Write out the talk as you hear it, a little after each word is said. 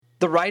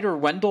The writer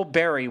Wendell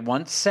Berry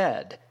once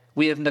said,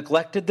 "We have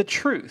neglected the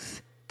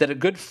truth that a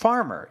good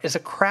farmer is a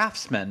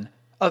craftsman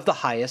of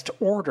the highest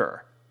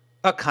order,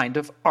 a kind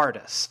of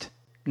artist."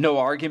 No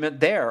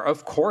argument there.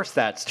 Of course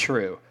that's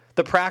true.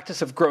 The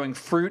practice of growing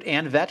fruit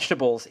and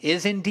vegetables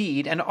is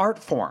indeed an art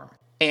form.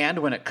 And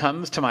when it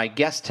comes to my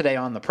guest today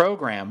on the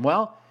program,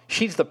 well,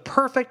 she's the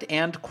perfect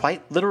and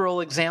quite literal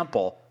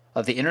example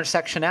of the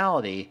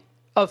intersectionality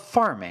of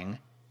farming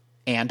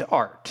and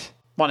art.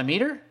 Want to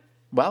meet her?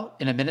 Well,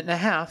 in a minute and a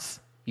half,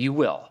 you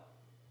will.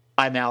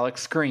 I'm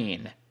Alex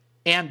Green,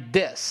 and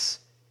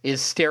this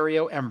is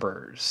Stereo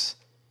Embers,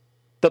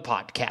 the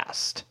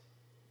podcast.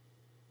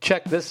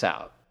 Check this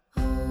out.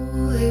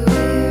 Holy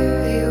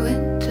weary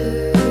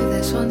winter,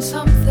 this one's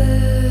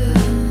something.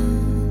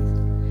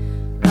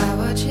 I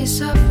watch you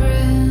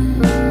suffering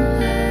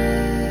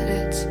at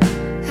its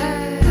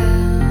hand.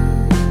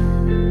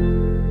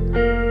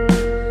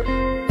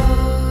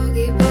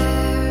 Boggy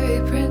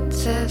berry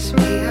princess,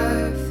 we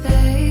are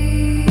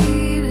fading,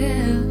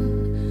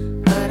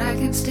 but I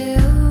can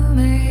still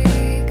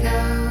make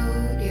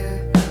out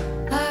your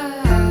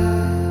laugh.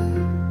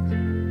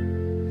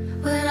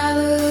 When I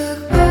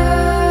look back,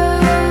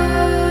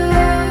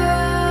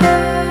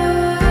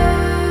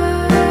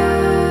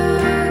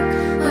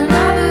 when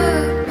I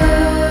look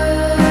back,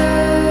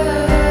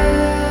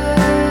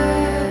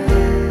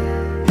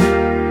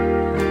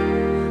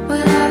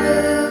 when I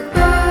look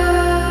back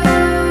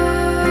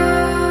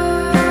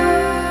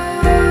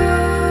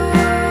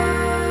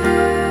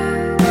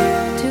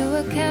to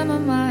a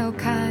chamomile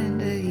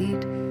kind of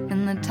heat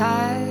in the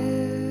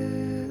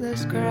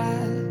tireless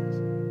grass.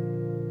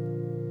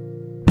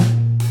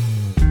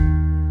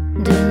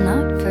 Do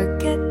not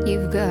forget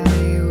you've got a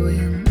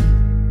win.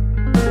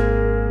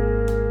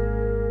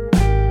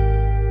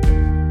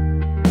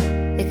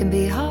 It can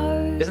be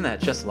hard. Isn't that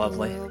just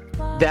lovely?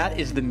 That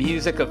is the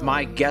music of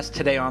my guest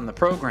today on the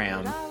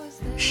program,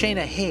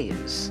 Shaina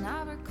Hayes.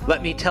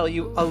 Let me tell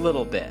you a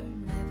little bit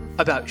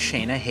about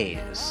Shaina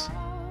Hayes.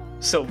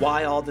 So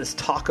why all this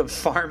talk of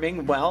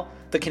farming? Well,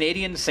 the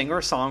Canadian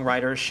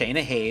singer-songwriter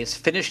Shaina Hayes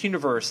finished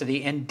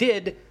university and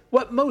did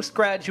what most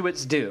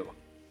graduates do.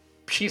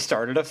 She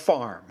started a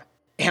farm.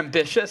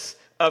 Ambitious?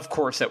 Of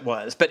course it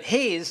was. But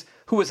Hayes,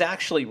 who was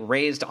actually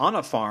raised on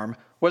a farm,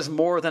 was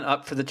more than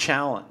up for the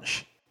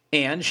challenge.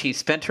 And she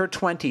spent her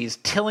 20s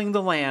tilling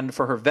the land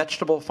for her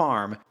vegetable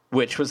farm,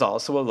 which was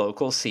also a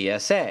local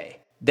CSA.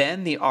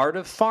 Then the art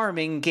of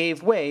farming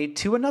gave way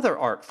to another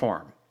art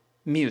form,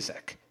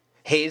 music.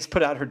 Hayes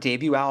put out her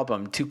debut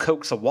album, To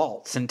Coax a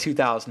Waltz, in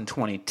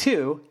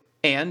 2022,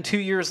 and 2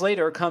 years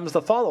later comes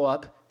the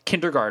follow-up,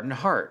 Kindergarten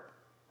Heart.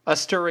 A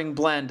stirring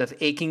blend of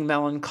aching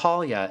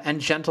melancholia and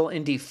gentle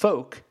indie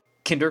folk,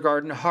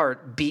 Kindergarten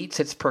Heart beats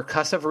its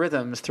percussive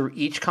rhythms through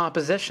each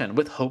composition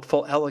with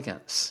hopeful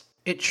elegance.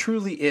 It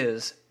truly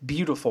is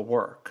beautiful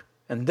work,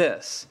 and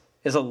this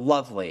is a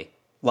lovely,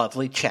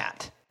 lovely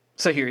chat.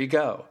 So here you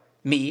go,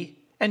 me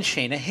and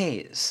Shaina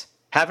Hayes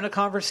having a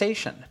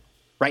conversation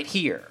right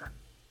here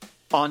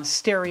on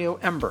Stereo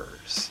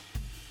Embers,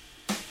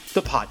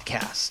 the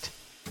podcast.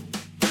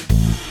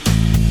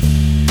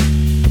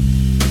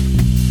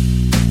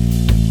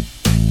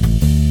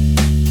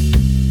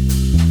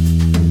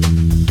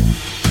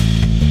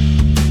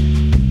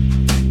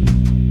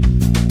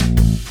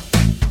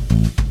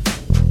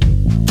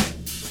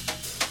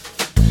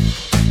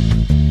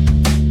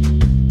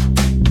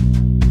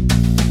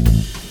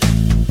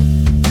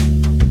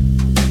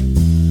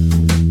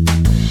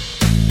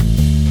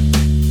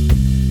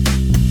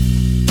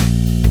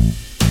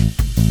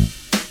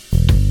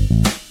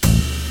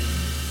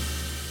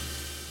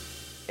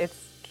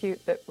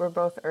 Cute that we're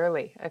both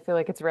early. I feel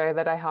like it's rare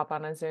that I hop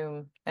on a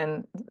Zoom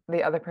and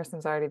the other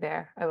person's already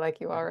there. I like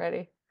you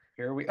already.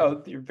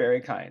 Oh, you're very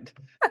kind.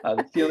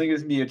 The feeling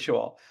is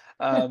mutual.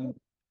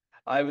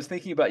 I was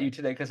thinking about you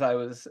today because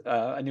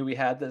I knew we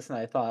had this and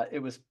I thought it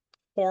was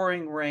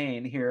pouring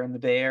rain here in the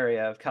Bay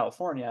Area of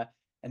California,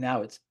 and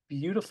now it's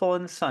beautiful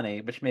and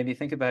sunny, which made me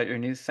think about your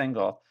new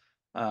single.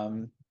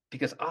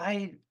 Because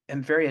I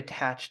am very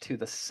attached to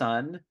the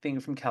sun, being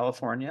from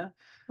California.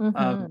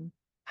 Mm-hmm.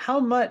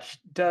 How much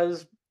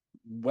does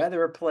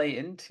weather play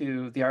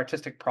into the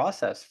artistic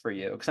process for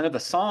you? Because I know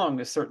the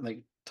song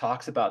certainly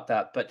talks about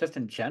that, but just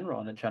in a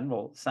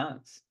general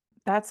sense.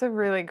 That's a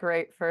really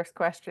great first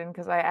question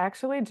because I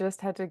actually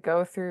just had to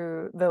go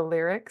through the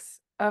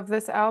lyrics of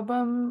this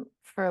album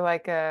for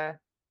like a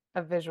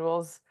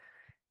visuals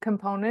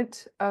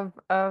component of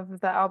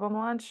the album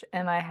launch,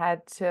 and I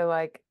had to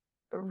like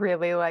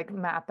really like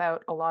map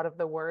out a lot of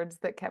the words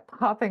that kept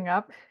popping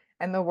up,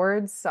 and the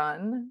word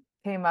sun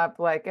came up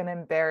like an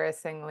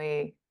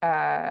embarrassingly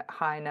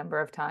high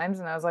number of times,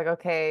 and I was like,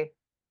 okay,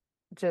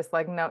 just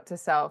like note to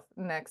self,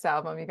 next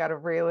album you got to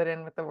reel it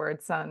in with the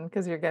word sun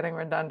because you're getting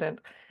redundant.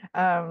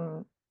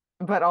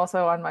 But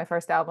also on my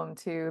first album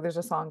too, there's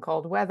a song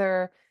called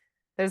Weather.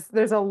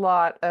 There's a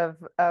lot of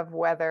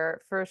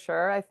weather for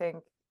sure. I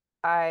think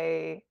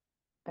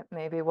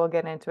maybe we'll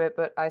get into it,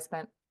 but I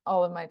spent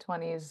all of my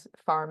 20s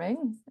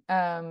farming,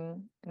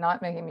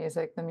 not making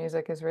music. The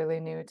music is really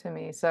new to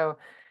me. So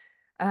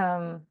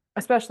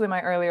especially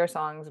my earlier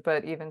songs,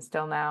 but even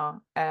still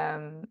now,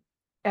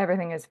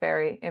 everything is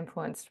very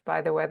influenced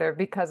by the weather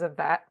because of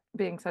that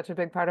being such a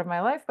big part of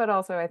my life. But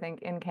also, I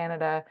think in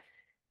Canada,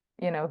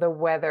 the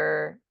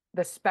weather,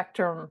 the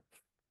spectrum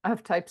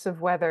of types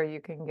of weather you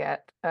can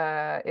get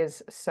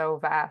is so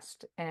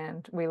vast,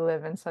 and we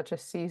live in such a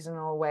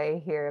seasonal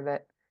way here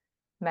that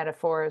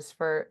metaphors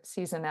for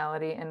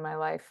seasonality in my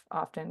life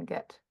often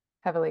get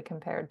heavily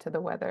compared to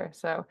the weather.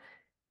 So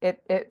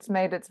it's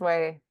made its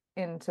way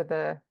into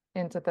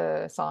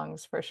the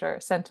songs for sure,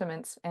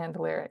 sentiments and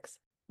lyrics.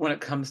 When it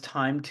comes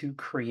time to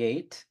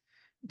create,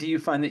 do you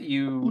find that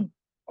you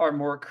are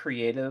more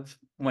creative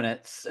when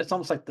it's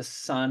almost like the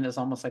sun is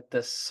almost like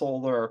this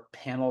solar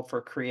panel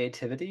for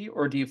creativity,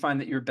 or do you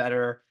find that you're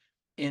better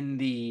in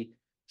the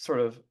sort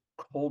of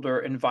colder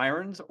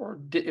environs, or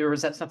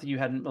is that something you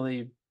hadn't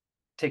really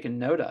taken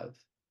note of?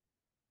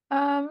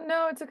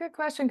 No, it's a good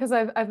question because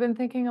I've been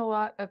thinking a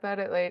lot about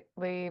it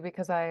lately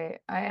because I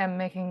am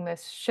making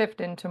this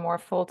shift into more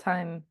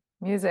full-time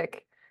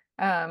music,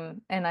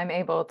 and I'm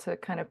able to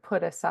kind of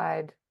put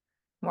aside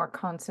more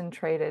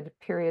concentrated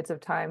periods of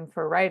time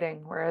for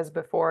writing, whereas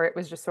before it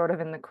was just sort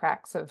of in the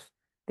cracks of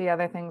the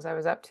other things I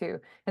was up to.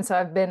 And so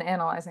I've been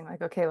analyzing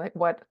like, okay, like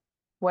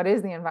what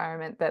is the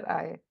environment that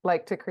I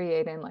like to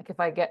create in? Like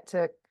if I get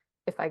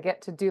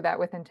to do that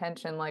with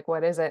intention, like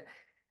what is it?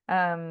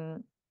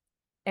 Um,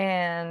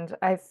 and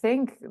I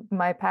think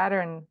my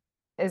pattern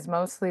is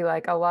mostly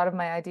like a lot of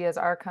my ideas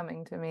are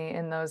coming to me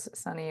in those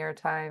sunnier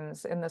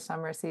times in the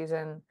summer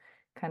season,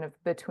 kind of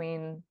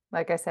between,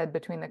 like I said,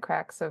 between the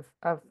cracks of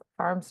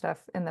farm stuff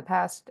in the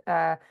past.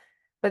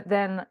 But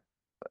then,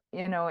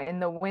 in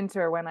the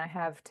winter when I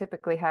have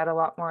typically had a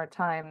lot more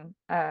time,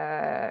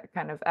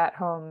 kind of at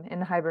home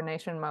in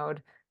hibernation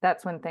mode,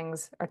 that's when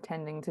things are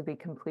tending to be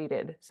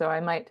completed. So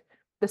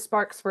the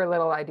sparks for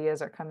little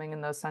ideas are coming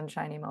in those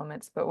sunshiny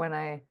moments, but when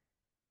I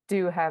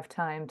do have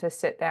time to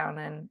sit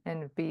down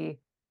and be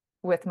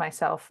with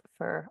myself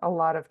for a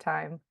lot of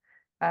time,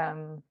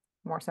 um,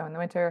 more so in the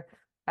winter.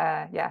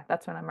 Yeah,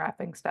 that's when I'm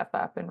wrapping stuff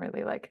up and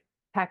really like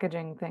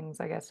packaging things,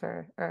 I guess,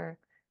 or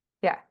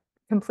yeah,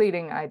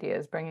 completing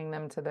ideas, bringing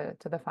them to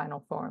the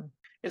final form.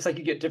 It's like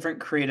you get different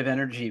creative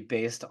energy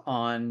based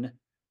on,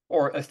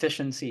 or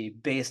efficiency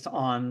based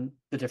on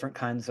the different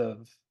kinds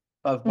of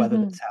weather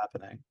Hmm. that's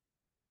happening.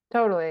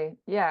 Totally.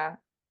 Yeah.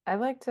 I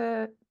like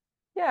to,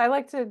 yeah, I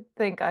like to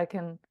think I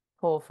can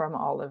pull from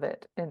all of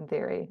it in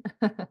theory.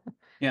 Yeah.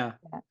 Yeah.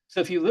 So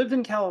if you lived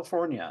in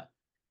California,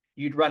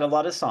 you'd write a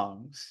lot of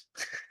songs,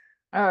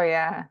 Oh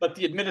yeah. but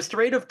the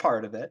administrative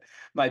part of it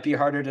might be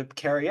harder to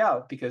carry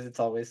out because it's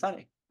always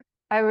sunny.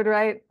 I would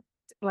write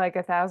like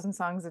 1,000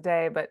 songs a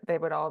day, but they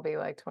would all be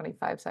like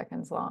 25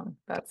 seconds long.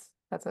 That's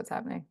what's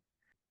happening.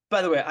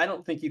 By the way, I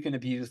don't think you can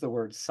abuse the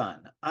word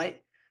sun.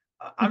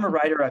 I'm a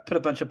writer. I put a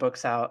bunch of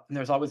books out, and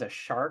there's always a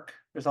shark.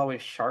 There's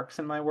always sharks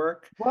in my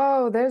work.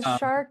 Whoa, there's Um,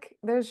 shark.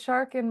 There's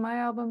shark in my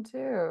album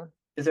too.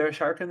 is there a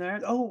shark in there?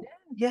 Oh,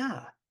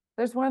 yeah,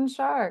 There's one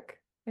shark.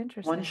 one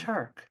Interesting.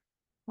 shark,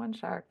 One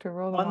shark to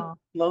rule them one all.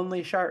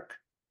 lonely shark.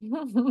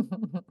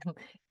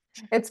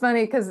 It's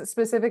funny because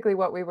specifically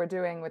what we were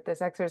doing with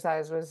this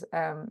exercise was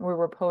we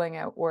were pulling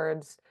out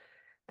words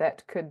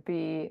that could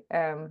be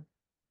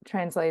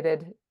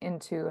translated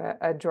into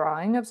a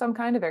drawing of some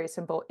kind, a very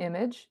simple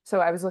image. So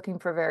I was looking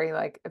for very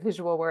like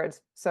visual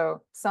words.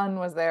 So sun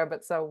was there,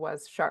 but so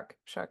was shark.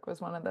 Shark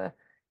was one of the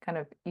kind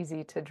of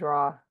easy to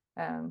draw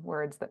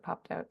words that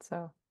popped out.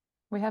 So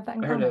we have that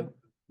in I heard common.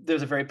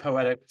 there's a very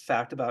poetic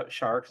fact about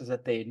sharks is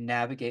that they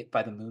navigate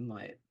by the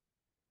moonlight.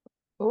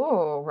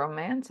 Oh,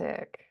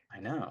 romantic. I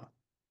know.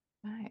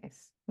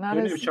 Nice. Not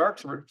Who knew as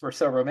sharks were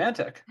so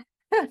romantic?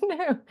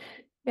 no.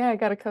 Yeah, I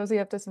gotta cozy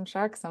up to some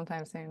sharks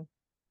sometime soon.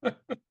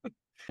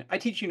 I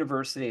teach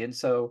university, and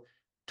so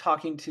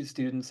talking to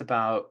students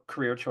about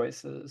career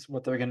choices,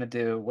 what they're going to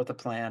do, what the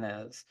plan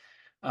is.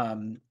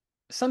 Um,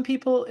 some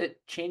people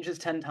it changes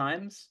 10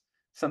 times.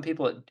 Some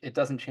people it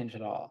doesn't change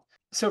at all.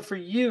 So for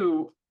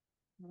you,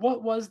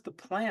 what was the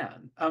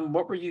plan?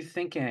 What were you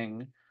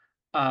thinking?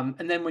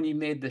 And then when you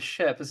made the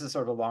shift, this is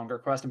sort of a longer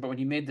question, but when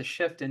you made the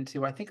shift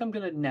into, I think I'm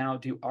going to now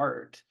do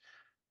art.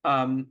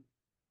 Um,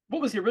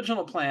 what was the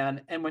original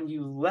plan? And when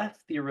you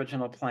left the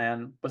original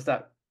plan, was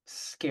that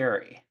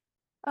scary?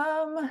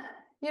 Um,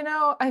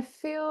 I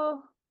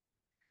feel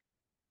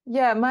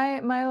yeah, my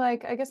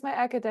like I guess my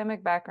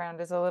academic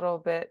background is a little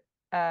bit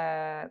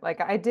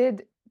like I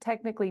did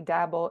technically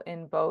dabble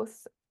in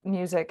both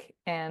music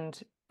and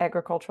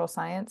agricultural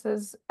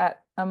sciences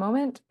at a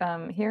moment.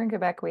 Here in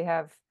Quebec we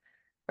have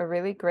a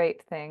really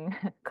great thing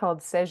called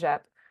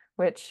Cégep,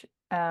 which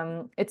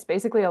it's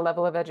basically a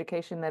level of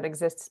education that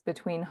exists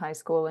between high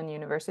school and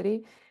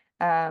university.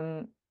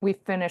 We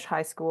finish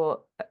high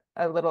school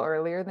a little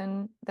earlier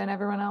than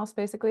everyone else,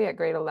 basically at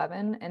grade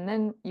 11, and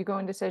then you go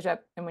into Cégep,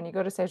 and when you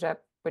go to Cégep,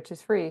 which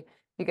is free,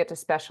 you get to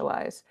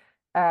specialize.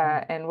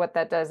 And what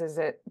that does is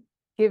it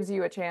gives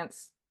you a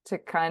chance to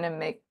kind of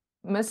make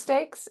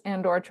mistakes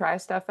and or try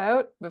stuff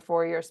out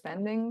before you're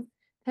spending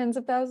tens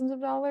of thousands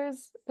of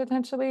dollars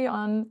potentially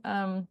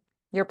on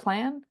your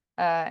plan.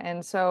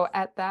 And so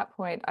at that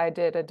point, I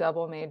did a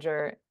double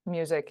major,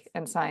 music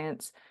and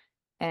science,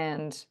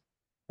 and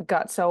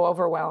got so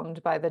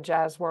overwhelmed by the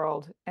jazz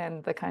world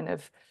and the kind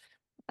of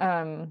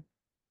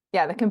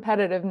yeah, the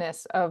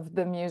competitiveness of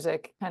the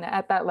music kind of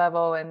at that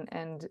level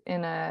and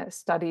in a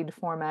studied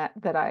format,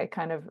 that I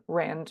kind of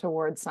ran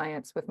towards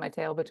science with my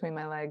tail between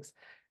my legs.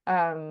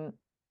 Um,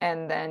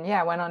 and then,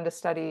 yeah, went on to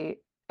study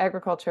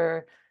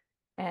agriculture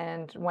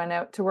and went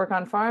out to work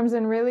on farms.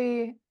 And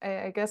really,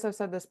 I guess I've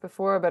said this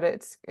before, but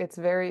it's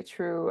very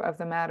true of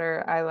the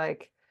matter. I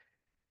like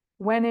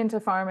went into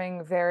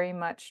farming very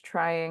much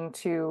trying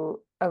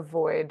to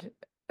avoid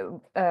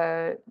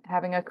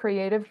having a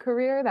creative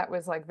career. That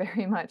was like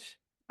very much,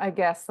 I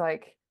guess,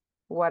 like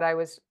what I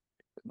was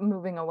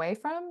moving away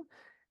from.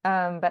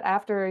 But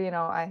after,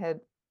 I had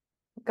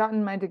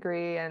gotten my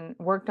degree and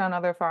worked on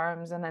other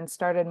farms and then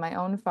started my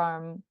own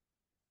farm,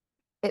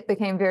 it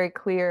became very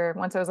clear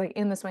once I was like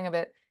in the swing of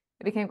it,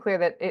 it became clear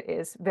that it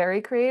is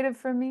very creative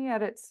for me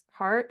at its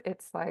heart.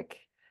 It's like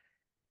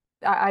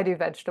I do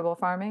vegetable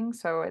farming,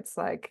 so it's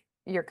like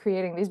you're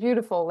creating these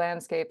beautiful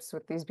landscapes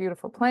with these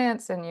beautiful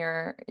plants, and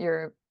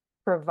you're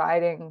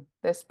providing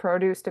this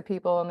produce to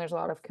people, and there's a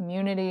lot of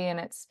community, and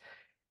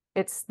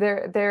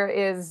there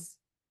is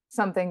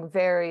something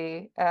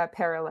very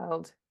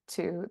paralleled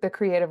to the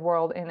creative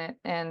world in it.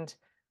 And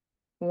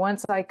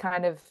once I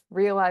kind of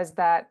realized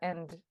that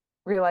and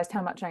realized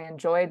how much I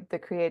enjoyed the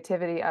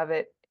creativity of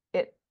it,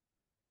 it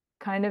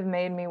kind of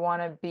made me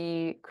want to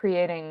be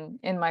creating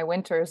in my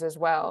winters as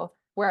well,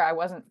 where I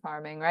wasn't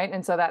farming, right?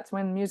 And so that's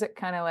when music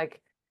kind of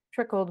like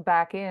trickled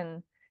back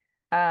in.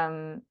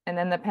 And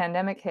then the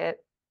pandemic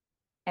hit,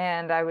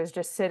 and I was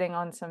just sitting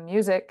on some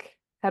music.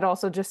 Had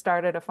also just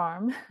started a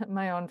farm,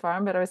 my own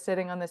farm, but I was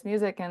sitting on this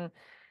music, and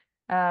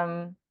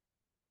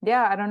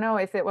yeah, I don't know,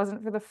 if it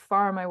wasn't for the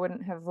farm, I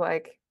wouldn't have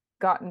like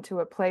gotten to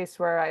a place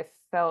where I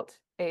felt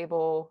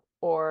able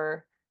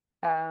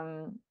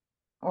um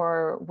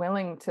or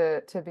willing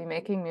to be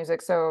making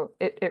music. So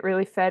it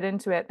really fed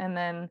into it. And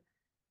then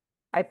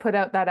I put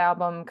out that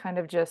album kind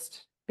of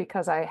just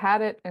because I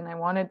had it and I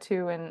wanted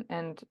to,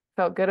 and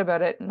felt good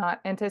about it, not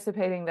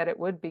anticipating that it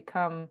would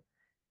become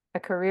a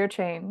career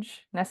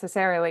change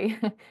necessarily,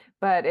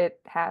 but it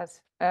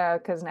has,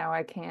 because now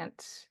I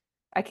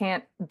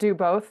can't do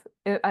both.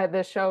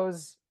 The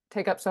shows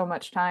take up so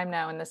much time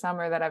now in the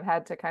summer that I've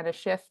had to kind of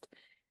shift.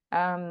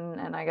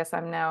 And I guess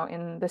I'm now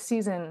in the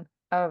season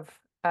of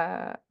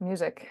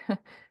music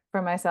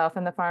for myself,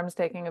 and the farm's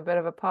taking a bit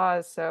of a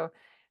pause. So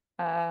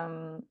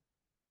um,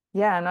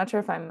 yeah, I'm not sure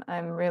if I'm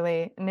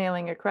really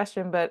nailing your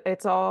question, but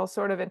it's all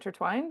sort of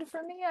intertwined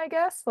for me, I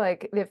guess.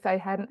 Like if I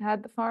hadn't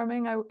had the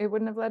farming, it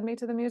wouldn't have led me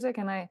to the music,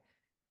 and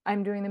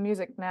I'm doing the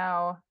music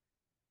now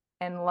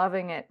and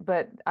loving it,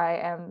 but I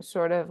am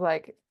sort of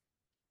like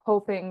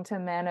hoping to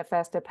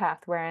manifest a path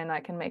wherein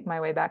I can make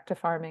my way back to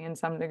farming in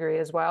some degree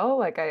as well.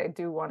 Like I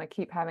do want to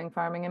keep having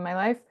farming in my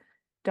life.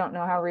 Don't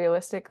know how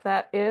realistic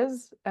that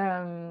is.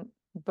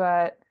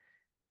 But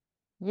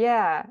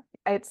yeah,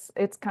 it's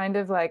kind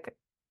of like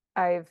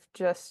I've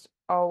just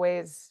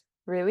always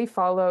really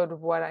followed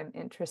what I'm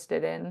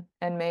interested in,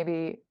 and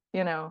maybe,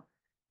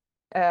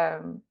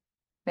 um,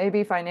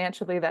 maybe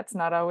financially that's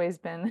not always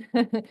been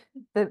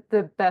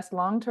the best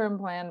long-term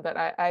plan, but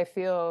I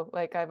feel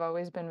like I've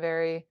always been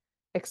very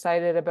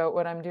excited about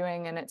what I'm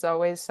doing, and it's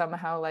always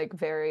somehow like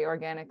very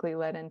organically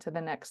led into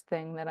the next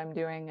thing that I'm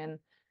doing. And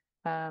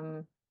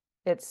um,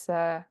 it's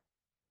yeah,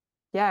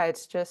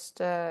 it's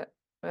just a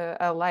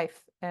life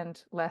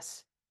and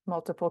less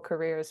multiple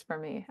careers for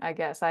me, I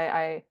guess.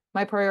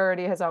 My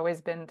priority has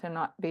always been to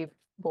not be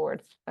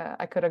bored.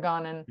 I could have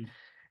gone and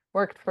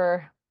worked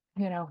for,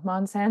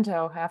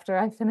 Monsanto after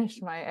I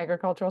finished my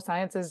agricultural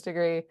sciences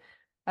degree.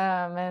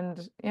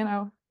 And,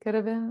 could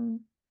have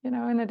been,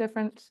 in a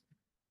different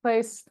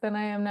place than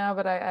I am now,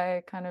 but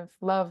I kind of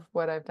love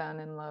what I've done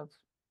and love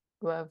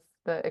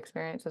the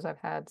experiences I've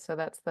had. So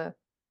that's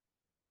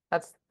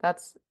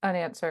an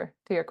answer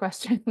to your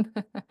question.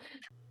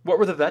 What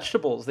were the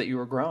vegetables that you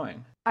were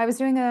growing? I was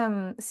doing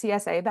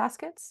CSA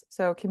baskets,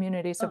 so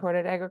community Oh,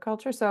 supported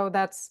agriculture. So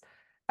that's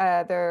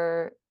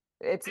they're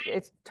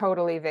it's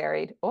totally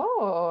varied.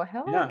 Oh,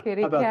 hello, yeah.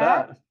 kitty How about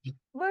cat. that?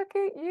 Look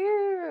at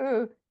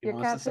you. He Your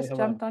wants to cat say just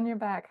hello. jumped on your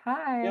back.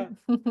 Hi.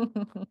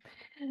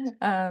 Yeah.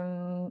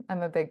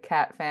 I'm a big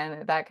cat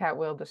fan. That cat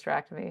will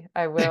distract me.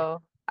 I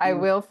You,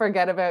 will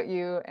forget about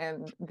you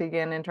and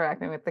begin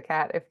interacting with the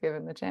cat if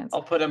given the chance.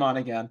 I'll put him on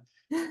again.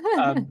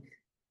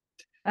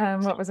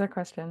 Um, What was our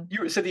question? you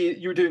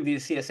were doing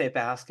these CSA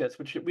baskets,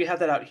 which we have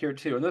that out here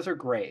too, and those are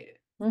great.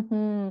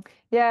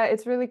 Yeah,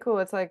 it's really cool.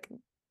 It's like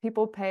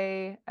people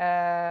pay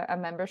a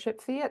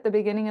membership fee at the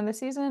beginning of the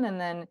season, and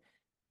then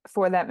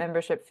for that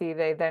membership fee,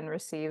 they then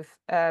receive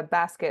a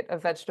basket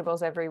of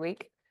vegetables every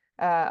week,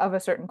 of a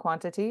certain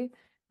quantity,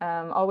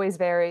 always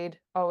varied,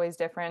 always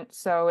different.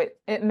 So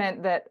it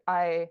meant that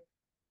I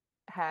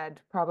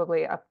had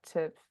probably up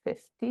to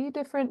 50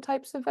 different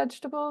types of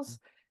vegetables.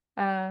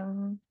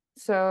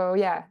 So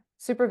yeah,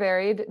 super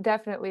varied.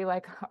 Definitely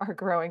like our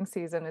growing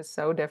season is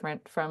so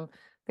different from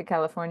the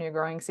California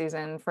growing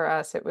season. For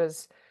us, it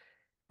was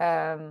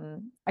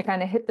I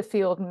kind of hit the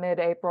field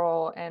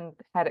mid-April and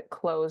had it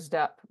closed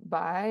up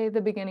by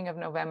the beginning of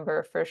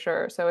November for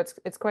sure. So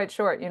it's quite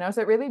short, you know.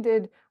 So it really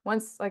did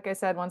once, like I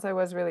said, once I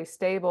was really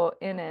stable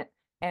in it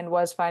and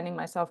was finding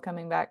myself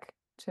coming back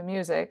to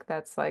music,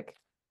 that's like,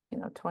 you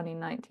know,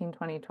 2019,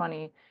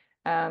 2020,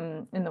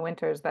 in the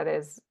winters, that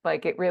is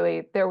like it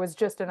really there was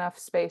just enough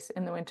space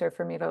in the winter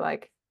for me to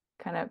like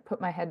kind of put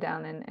my head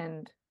down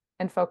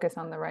and focus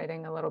on the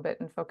writing a little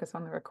bit and focus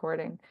on the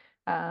recording.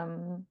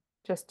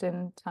 Just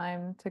in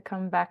time to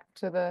come back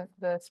to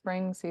the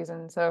spring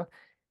season. So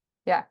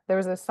yeah, there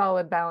was a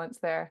solid balance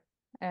there,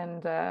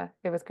 and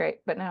it was great.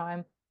 But now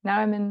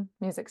I'm in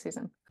music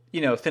season. You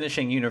know,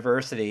 finishing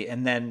university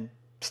and then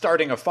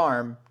starting a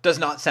farm does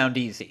not sound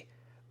easy.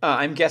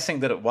 I'm guessing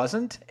that it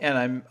wasn't,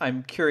 and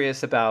I'm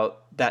curious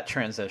about that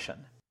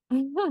transition.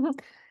 You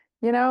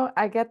know,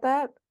 I get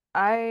that.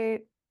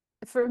 I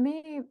For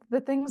me,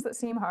 the things that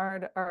seem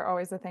hard are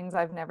always the things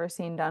I've never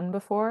seen done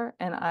before,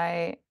 and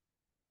I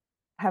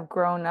have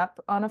grown up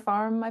on a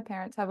farm. My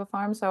parents have a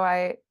farm, so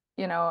I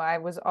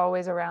was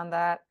always around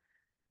that.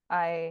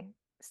 I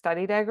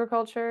studied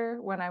agriculture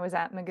when I was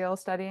at McGill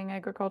studying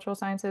agricultural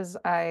sciences.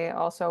 I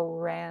also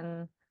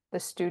ran the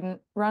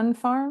student-run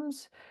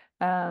farms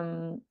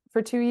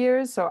for 2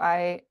 years, so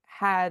I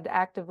had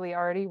actively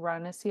already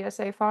run a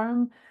CSA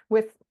farm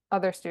with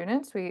other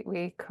students.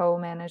 We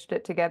co-managed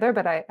it together,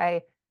 but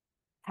I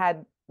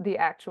had the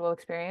actual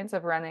experience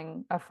of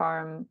running a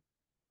farm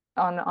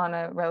on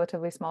a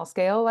relatively small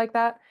scale like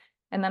that.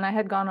 And then I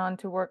had gone on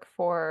to work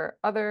for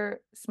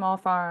other small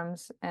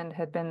farms and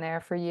had been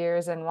there for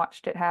years and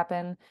watched it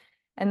happen.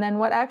 And then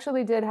what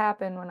actually did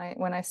happen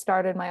when I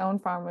started my own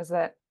farm was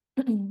that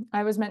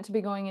I was meant to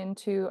be going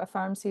into a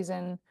farm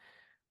season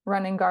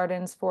running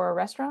gardens for a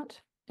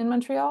restaurant in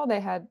Montreal.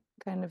 They had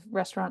kind of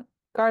restaurant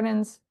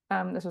gardens.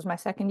 This was my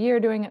second year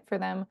doing it for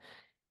them.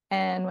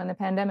 And when the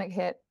pandemic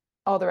hit,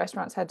 all the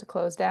restaurants had to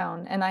close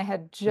down. And I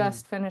had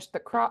just finished the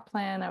crop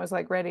plan. I was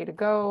like ready to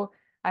go.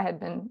 I had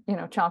been, you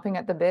know, chomping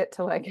at the bit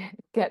to like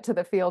get to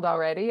the field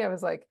already. I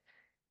was like,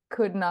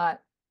 could not,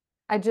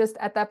 I just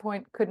at that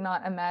point could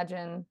not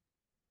imagine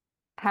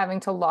having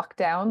to lock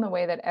down the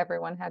way that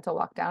everyone had to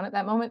lock down at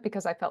that moment,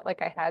 because I felt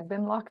like I had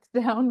been locked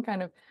down,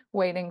 kind of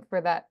waiting for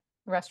that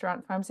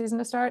restaurant farm season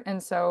to start.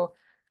 And so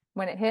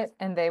when it hit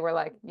and they were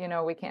like, you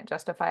know, we can't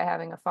justify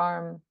having a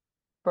farm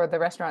for the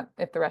restaurant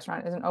if the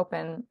restaurant isn't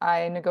open,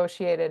 I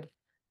negotiated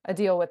a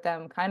deal with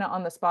them kind of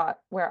on the spot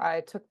where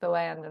I took the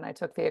land and I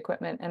took the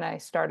equipment and I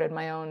started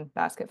my own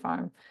basket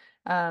farm.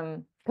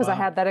 Because I Wow.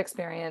 had that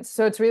experience.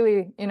 So it's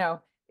really, you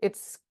know,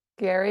 it's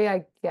scary,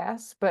 I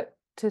guess, but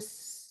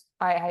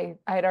I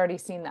had already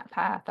seen that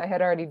path. I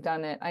had already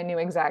done it. I knew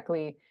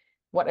exactly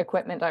what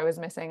equipment I was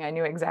missing. I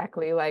knew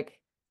exactly like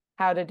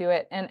how to do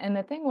it. And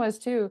the thing was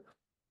too,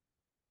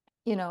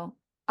 you know,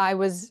 I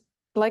was,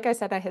 like I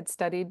said, I had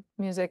studied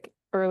music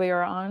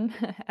earlier on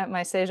at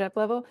my CEGEP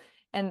level,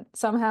 and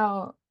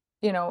somehow,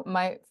 you know,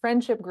 my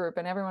friendship group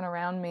and everyone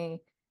around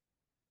me,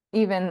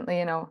 even,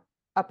 you know,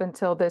 up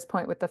until this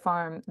point with the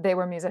farm, they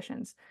were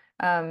musicians.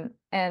 And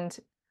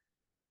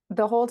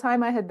the whole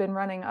time I had been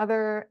running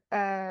other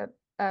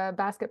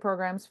basket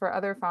programs for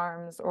other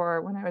farms,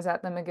 or when I was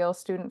at the McGill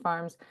student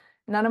farms,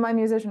 none of my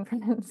musician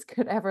friends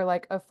could ever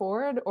like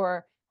afford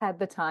or had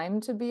the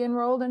time to be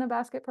enrolled in a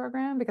basket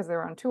program because they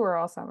were on tour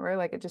all summer.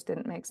 Like it just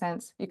didn't make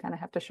sense. You kind of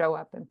have to show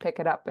up and pick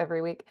it up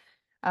every week.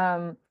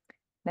 Um,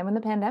 then when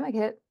the pandemic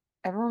hit,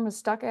 everyone was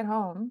stuck at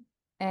home.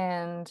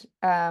 And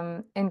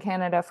in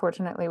Canada,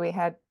 fortunately, we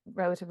had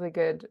relatively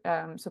good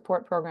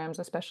support programs,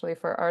 especially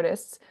for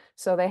artists.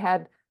 So they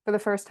had, for the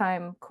first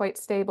time, quite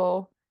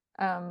stable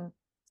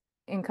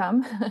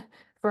income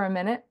for a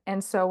minute.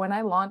 And so when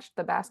I launched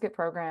the basket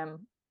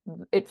program,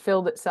 it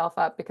filled itself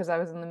up because I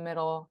was in the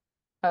middle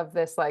of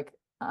this like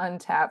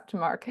untapped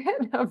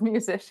market of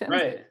musicians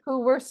Right.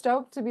 who were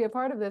stoked to be a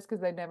part of this because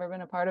they'd never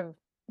been a part of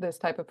this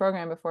type of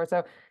program before.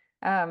 So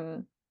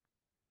um,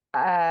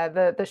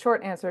 the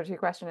short answer to your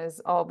question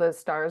is all the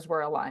stars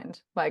were aligned.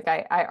 Like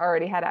I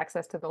already had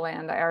access to the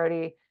land. I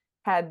already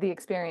had the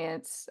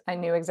experience. I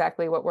knew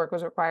exactly what work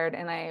was required,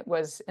 and I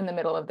was in the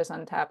middle of this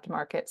untapped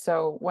market.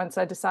 So once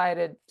I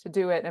decided to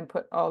do it and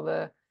put all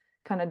the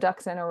kind of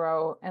ducks in a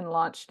row and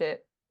launched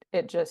it,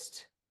 it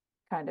just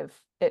kind of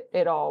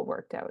it all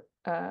worked out.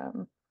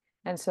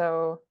 And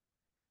so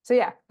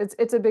yeah,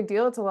 it's a big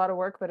deal. It's a lot of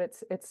work, but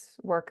it's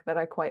work that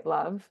I quite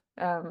love.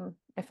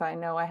 If I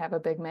know I have a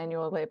big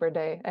manual labor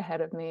day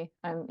ahead of me,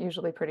 I'm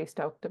usually pretty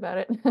stoked about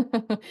it.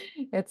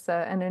 It's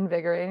an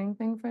invigorating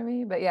thing for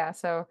me. But yeah,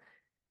 so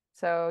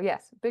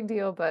yes, big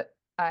deal. But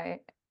I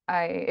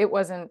it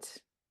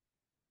wasn't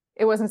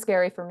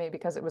scary for me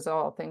because it was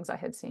all things I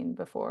had seen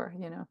before.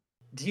 You know.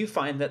 Do you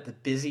find that the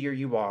busier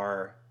you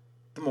are,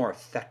 the more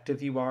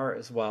effective you are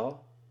as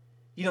well?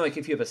 You know, like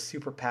if you have a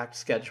super packed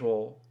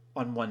schedule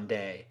on one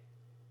day,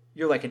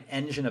 you're like an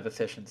engine of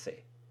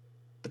efficiency.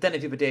 But then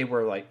if you have a day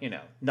where like, you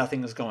know,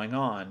 nothing is going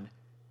on,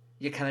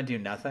 you kind of do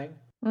nothing.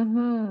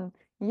 Mm-hmm.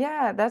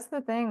 Yeah, that's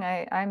the thing.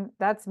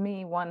 That's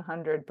me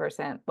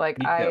 100%. Like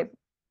Me too.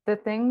 the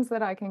things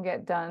that I can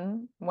get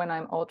done when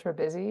I'm ultra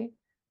busy,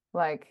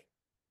 like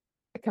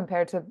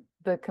compared to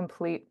the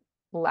complete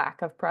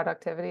lack of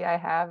productivity I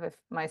have if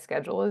my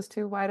schedule is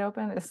too wide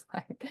open, is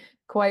like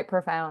quite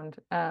profound.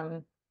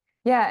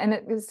 Yeah, and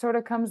it sort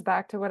of comes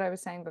back to what I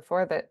was saying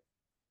before, that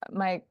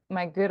my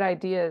good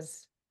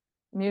ideas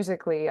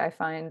musically, I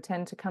find,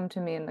 tend to come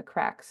to me in the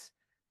cracks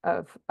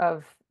of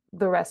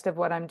the rest of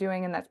what I'm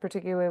doing. And that's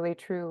particularly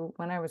true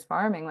when I was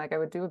farming. Like I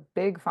would do a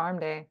big farm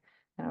day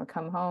and I would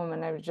come home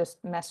and I would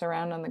just mess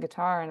around on the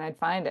guitar and I'd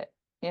find it.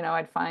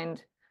 I'd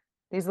find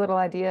these little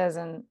ideas.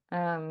 And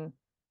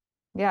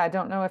yeah, I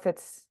don't know if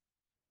it's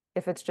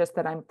just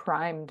that I'm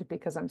primed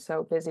because I'm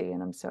so busy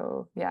and I'm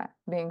so, yeah,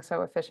 being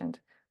so efficient.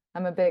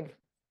 I'm a big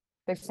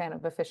fan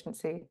of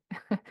efficiency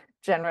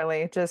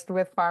generally, just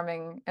with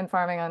farming and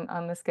farming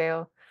on the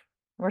scale.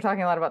 We're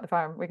talking a lot about the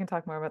farm. We can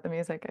talk more about the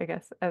music, I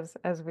guess,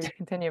 as we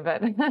continue,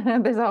 but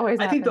this always happens.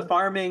 I think the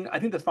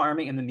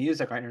farming and the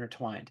music are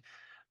intertwined.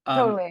 Um,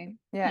 Totally.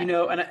 Yeah.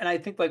 and I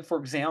think, like, for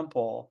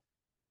example,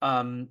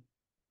 um,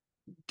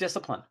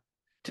 discipline.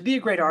 To be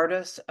a great Mhm.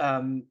 artist,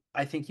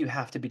 I think you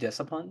have to be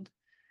disciplined.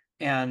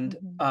 And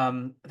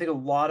Mhm. I think a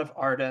lot of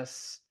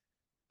artists,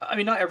 I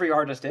mean, not every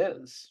artist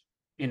is,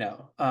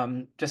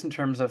 just in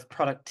terms of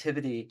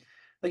productivity.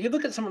 Like, you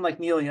look at someone like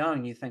Neil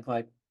Young, you think,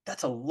 like,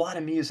 that's a lot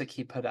of music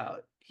he put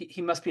out.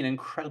 He must be an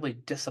incredibly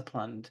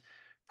disciplined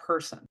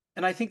person.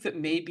 And I think that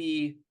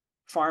maybe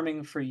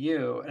farming for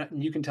you,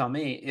 and you can tell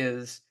me,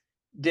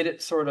 did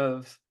it sort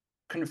of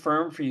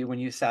confirm for you when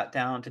you sat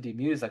down to do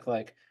music?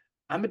 Like,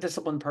 I'm a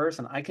disciplined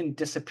person. I can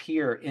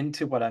disappear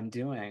into what I'm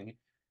doing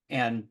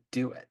and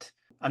do it.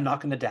 I'm not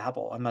going to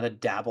dabble. I'm not a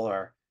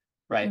dabbler,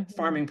 right?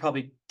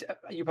 Mhm.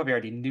 You probably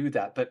already knew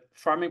that, but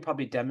farming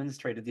probably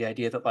demonstrated the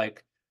idea that,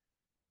 like,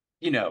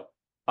 you know,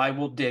 I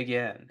will dig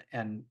in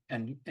and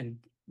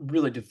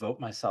really devote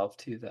myself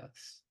to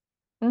this.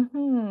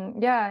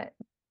 Yeah,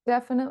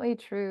 definitely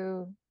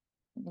true.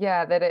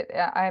 Yeah,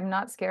 that I'm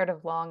not scared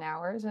of long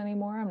hours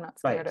anymore. I'm not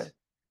scared Right. of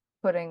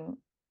putting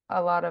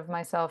a lot of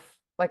myself,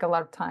 like a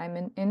lot of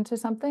time into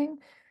something.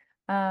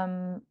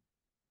 Um,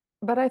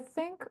 but I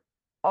think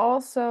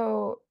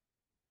also,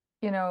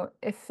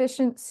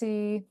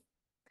 efficiency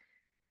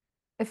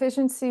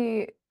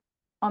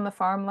on the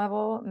farm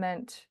level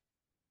meant,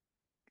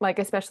 like,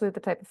 especially the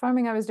type of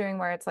farming I was doing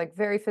where it's like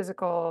very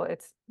physical.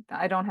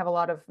 I don't have a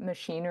lot of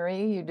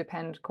machinery. You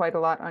depend quite a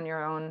lot on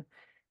your own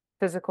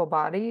physical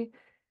body.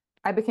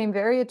 I became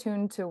very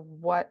attuned to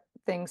what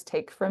things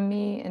take from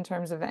me in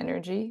terms of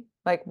energy,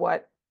 like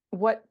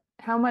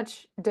how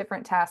much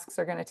different tasks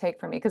are going to take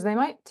from me, because they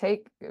might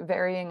take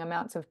varying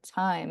amounts of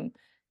time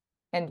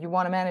and you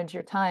want to manage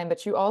your time,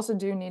 but you also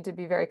do need to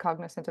be very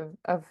cognizant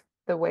of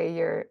the way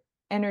your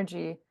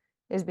energy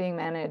is being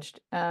managed.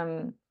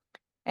 And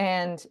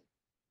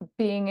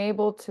being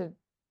able to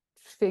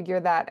figure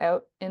that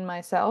out in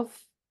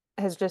myself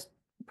has just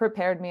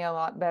prepared me a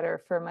lot better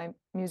for my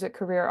music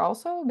career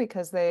also,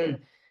 because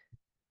Mm.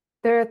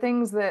 there are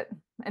things that,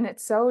 and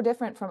it's so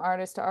different from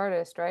artist to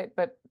artist, right?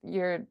 But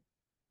there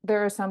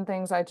are some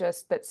things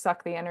that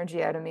suck the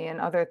energy out of me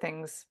and other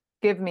things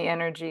give me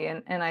energy.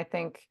 And I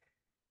think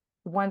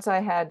once I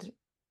had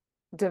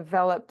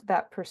developed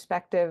that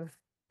perspective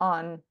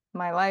on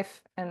my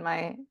life and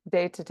my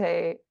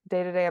day-to-day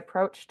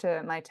approach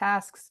to my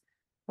tasks,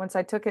 once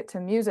I took it to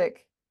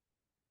music,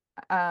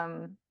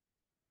 um,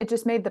 it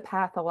just made the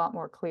path a lot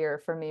more clear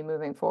for me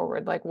moving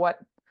forward. Like what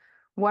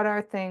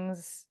are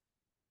things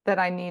that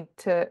I need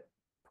to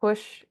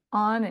push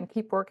on and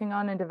keep working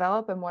on and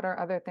develop, and what are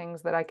other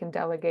things that I can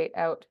delegate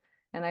out?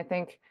 And I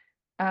think,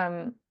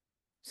 um,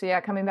 so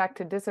yeah, coming back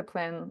to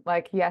discipline,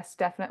 like, yes,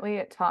 definitely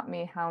it taught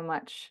me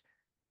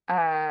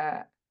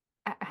uh,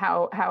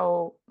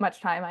 how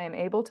much time I am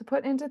able to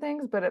put into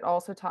things, but it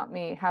also taught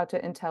me how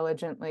to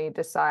intelligently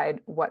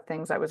decide what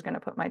things I was going to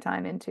put my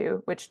time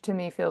into, which to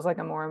me feels like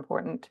a more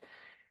important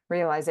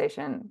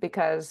realization.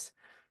 Because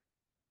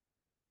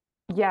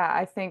yeah,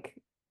 I think,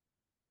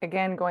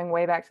 again, going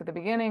way back to the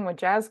beginning with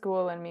jazz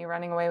school and me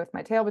running away with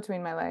my tail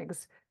between my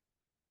legs,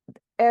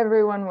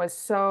 everyone was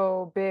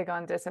so big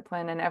on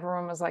discipline and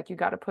everyone was like, you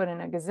got to put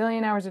in a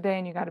gazillion hours a day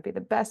and you got to be the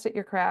best at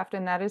your craft.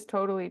 And that is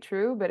totally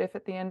true. But if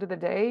at the end of the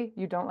day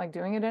you don't like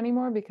doing it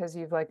anymore because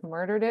you've like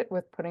murdered it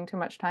with putting too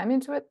much time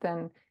into it,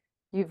 then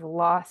you've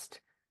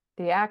lost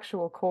the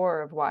actual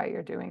core of why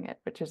you're doing it,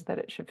 which is that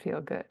it should feel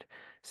good.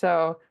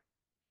 So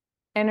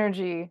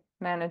energy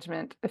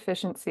management,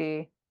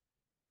 efficiency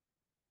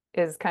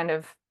is kind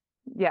of,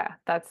 yeah,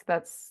 that's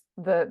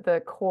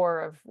the core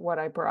of what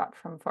I brought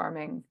from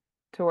farming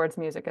towards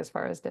music as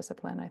far as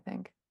discipline, I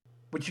think.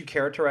 Would you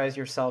characterize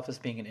yourself as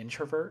being an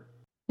introvert?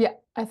 Yeah,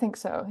 I think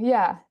so.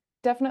 Yeah,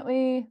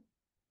 definitely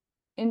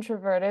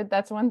introverted.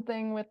 That's one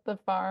thing with the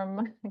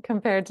farm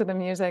compared to the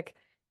music,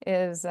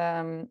 is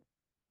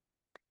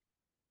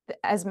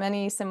as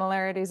many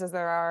similarities as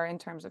there are in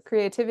terms of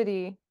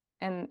creativity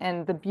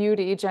and the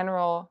beauty,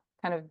 general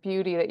kind of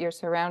beauty that you're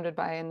surrounded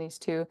by in these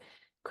two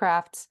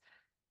crafts.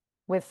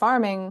 With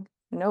farming,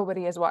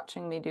 nobody is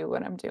watching me do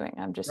what I'm doing.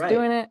 I'm just Right.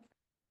 doing it.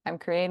 I'm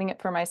creating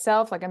it for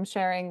myself. Like I'm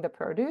sharing the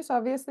produce,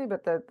 obviously,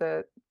 but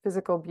the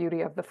physical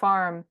beauty of the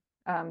farm,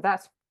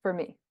 that's for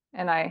me.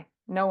 And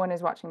no one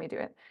is watching me do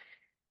it.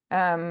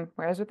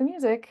 Whereas with the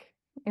music,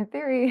 in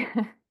theory,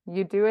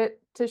 you do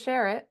it to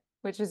share it,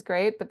 which is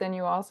great, but then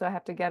you also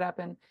have to get up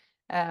and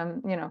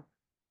you know,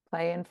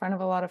 play in front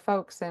of a lot of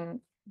folks. And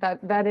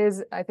that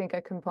is, I think,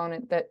 a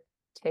component that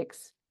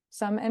takes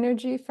some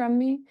energy from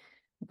me,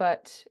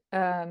 but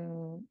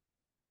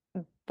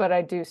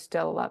I do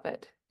still love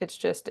it. It's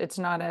just it's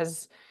not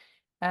as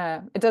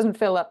it doesn't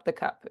fill up the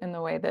cup in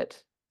the way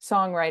that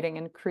songwriting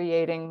and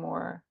creating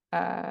more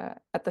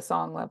at the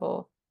song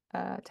level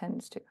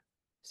tends to.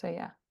 So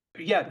yeah.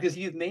 Yeah, because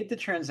you've made the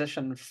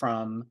transition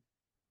from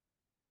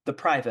the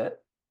private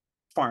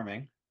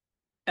farming,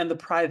 and the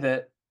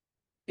private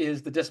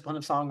is the discipline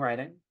of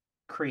songwriting,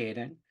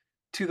 creating,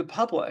 to the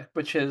public,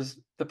 which is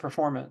the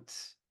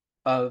performance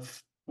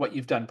of what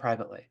you've done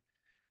privately,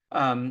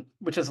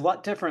 which is a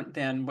lot different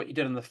than what you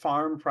did on the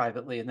farm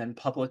privately and then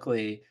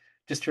publicly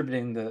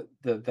distributing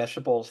the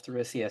vegetables through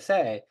a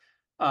CSA.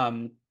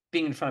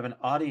 Being in front of an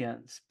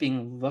audience,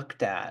 being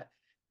looked at,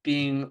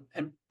 being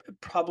and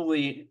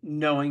probably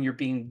knowing you're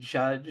being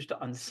judged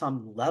on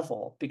some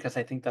level, because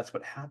I think that's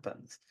what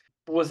happens.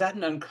 Was that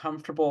an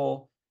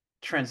uncomfortable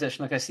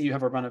transition? Like I see you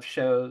have a run of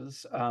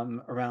shows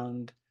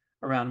around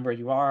where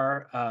you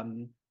are,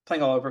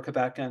 playing all over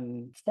Quebec,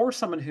 and for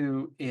someone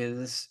who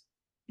is,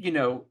 you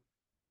know,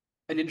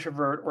 an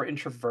introvert or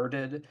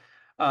introverted,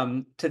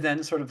 to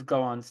then sort of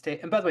go on stage.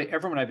 And by the way,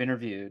 everyone I've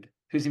interviewed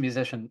who's a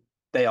musician,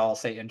 they all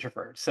say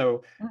introvert.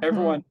 So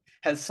everyone Mhm.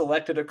 has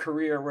selected a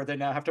career where they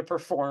now have to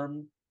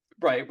perform,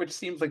 right? Which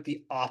seems like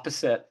the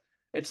opposite.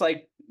 It's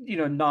like,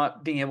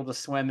 not being able to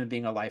swim and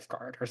being a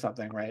lifeguard or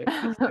something, right?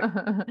 It's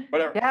like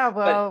whatever. Yeah, But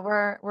well,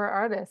 we're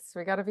artists.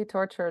 We got to be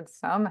tortured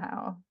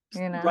somehow,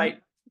 you know?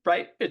 right,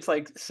 right. It's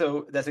like,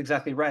 so that's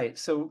exactly right.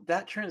 So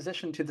that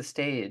transition to the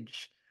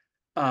stage,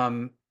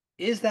 Um,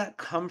 is that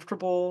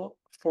comfortable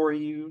for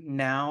you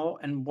now?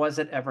 And was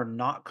it ever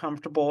not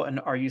comfortable? And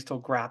are you still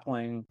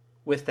grappling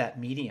with that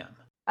medium?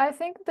 I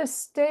think the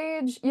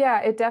stage,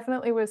 yeah, it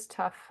definitely was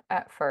tough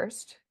at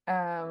first.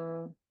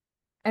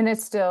 And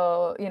it's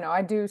still,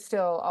 I do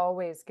still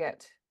always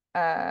get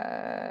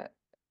uh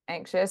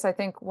anxious. I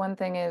think one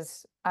thing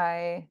is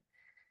I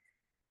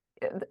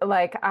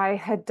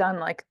had done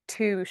like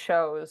two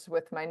shows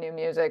with my new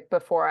music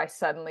before I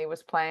suddenly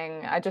was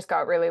playing. I just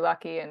got really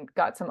lucky and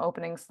got some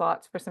opening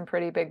slots for some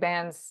pretty big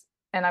bands,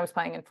 and I was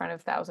playing in front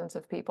of thousands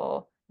of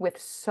people with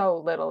so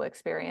little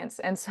experience.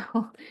 And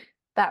so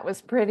that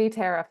was pretty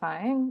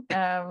terrifying.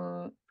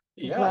 Yeah.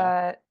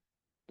 But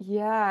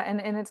yeah,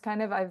 and it's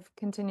kind of I've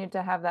continued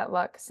to have that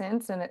luck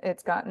since, and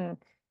it's gotten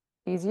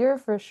easier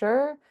for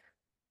sure.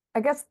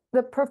 I guess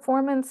the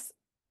performance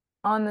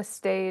on the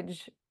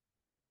stage,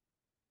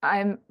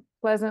 I'm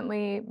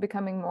pleasantly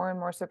becoming more and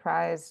more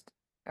surprised,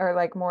 or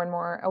like more and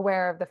more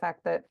aware of the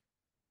fact that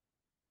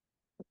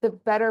the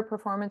better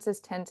performances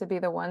tend to be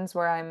the ones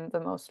where I'm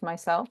the most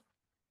myself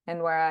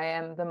and where I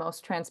am the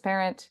most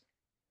transparent.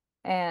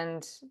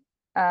 And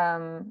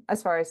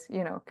as far as,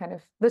 kind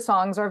of the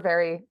songs are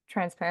very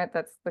transparent.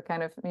 That's the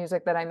kind of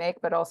music that I make,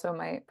 but also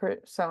my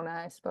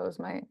persona, I suppose,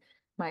 my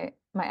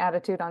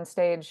attitude on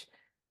stage.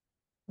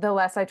 The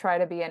less I try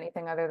to be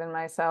anything other than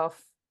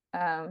myself,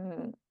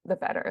 the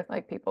better.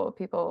 Like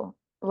people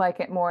like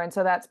it more. And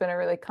so that's been a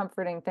really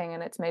comforting thing,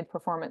 and it's made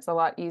performance a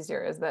lot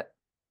easier, is that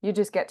you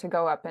just get to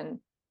go up and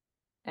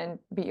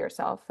be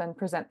yourself and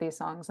present these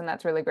songs, and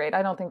that's really great.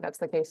 I don't think that's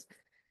the case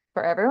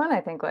for everyone.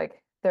 I think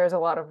like there's a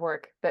lot of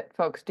work that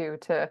folks do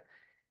to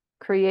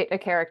create a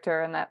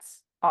character, and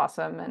that's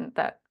awesome, and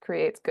that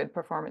creates good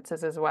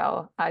performances as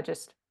well. I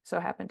just so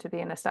happen to be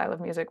in a style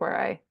of music where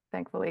I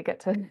thankfully get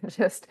to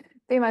just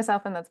be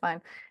myself, and that's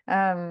fine.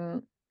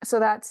 Um, so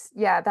that's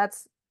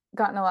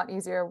gotten a lot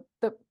easier.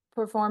 The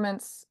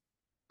performance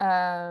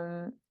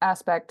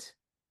aspect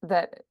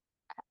that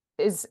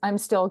is I'm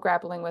still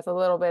grappling with a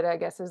little bit, I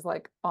guess, is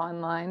like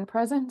online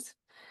presence.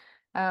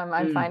 I'm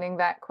Mm. finding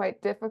that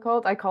quite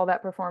difficult. I call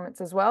that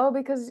performance as well,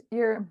 because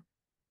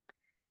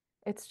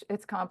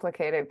it's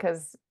complicated,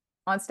 because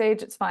on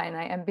stage it's fine.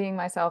 I am being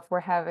myself. We're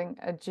having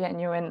a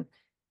genuine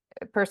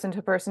person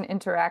to person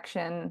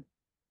interaction.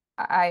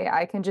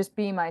 I can just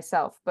be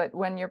myself. But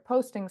when you're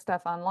posting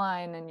stuff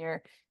online and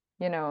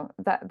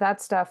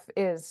that stuff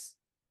is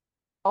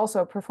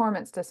also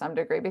performance to some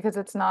degree, because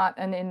it's not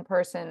an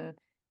in-person,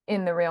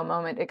 in the real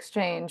moment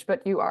exchange,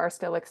 but you are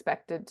still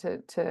expected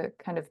to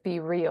kind of be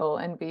real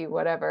and be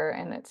whatever.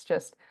 And it's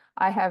just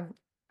I have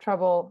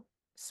trouble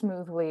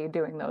smoothly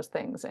doing those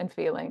things and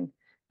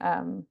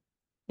um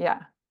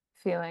yeah,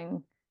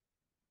 feeling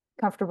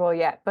comfortable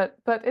yet. But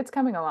it's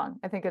coming along.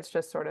 I think it's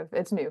just sort of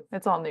it's new.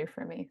 It's all new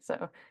for me.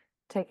 So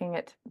taking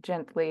it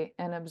gently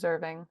and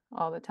observing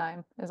all the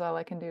time is all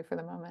I can do for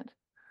the moment.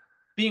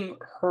 Being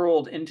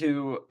hurled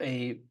into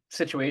a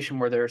situation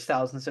where there's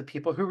thousands of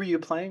people, who were you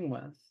playing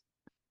with?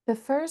 The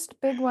first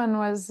big one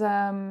was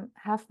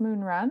Half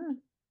Moon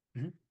Run.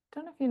 Mhm.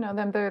 Don't know if you know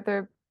them.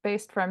 They're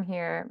based from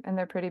here, and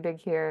they're pretty big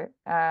here.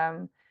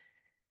 And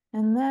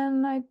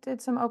then I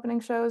did some opening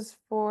shows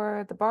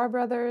for the Bar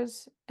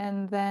Brothers,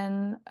 and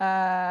then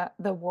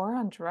the War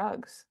on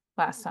Drugs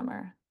last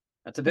summer.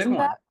 That's a big Isn't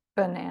one. that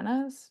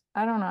bananas?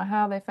 I don't know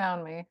how they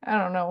found me. I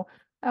don't know.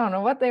 I don't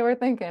know what they were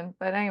thinking.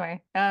 But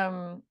anyway,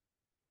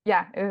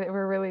 yeah, it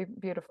were really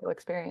beautiful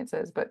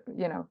experiences, but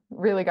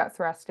really got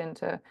thrust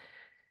into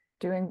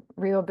doing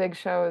real big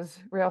shows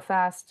real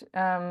fast.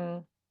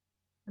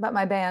 But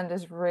my band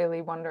is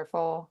really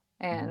wonderful,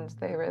 and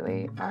they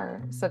really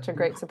are such a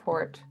great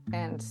support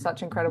and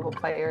such incredible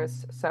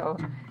players. So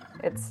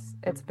it's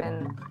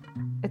been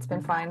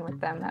fine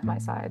with them at my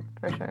side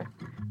for sure.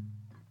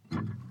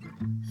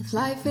 If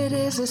life it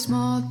is a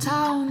small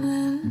town,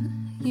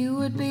 then you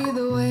would be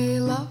the way,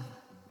 love.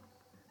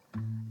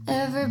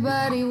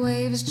 Everybody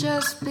waves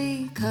just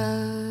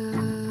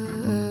because.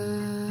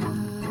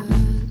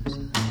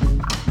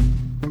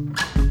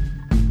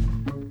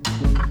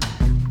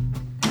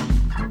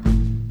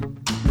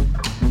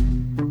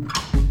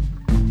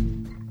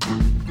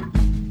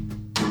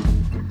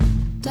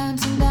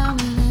 Dancing down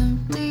an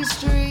empty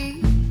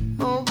street,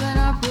 open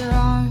up your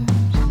arms.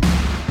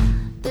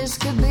 This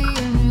could be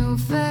your new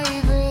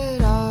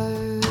favorite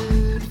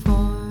art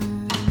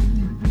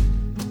form.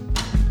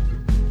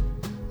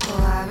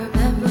 Oh, I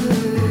remember the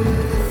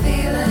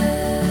feeling,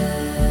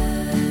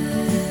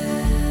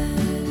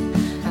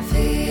 our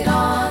feet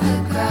on the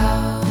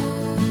ground,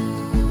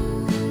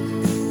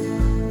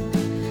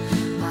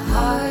 my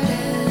heart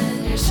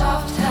in your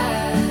soft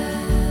hands,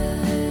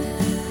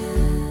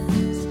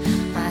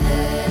 my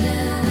head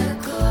in the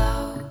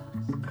clouds.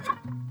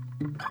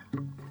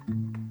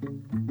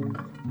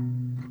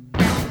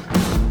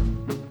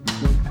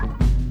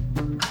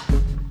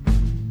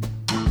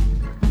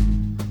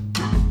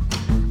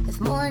 If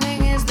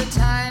morning is the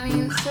time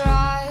you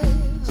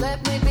thrive,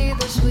 let me be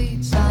the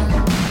sweet sun.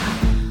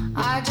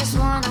 I just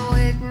want to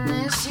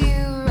witness you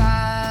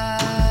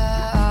rise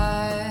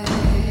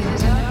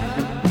up.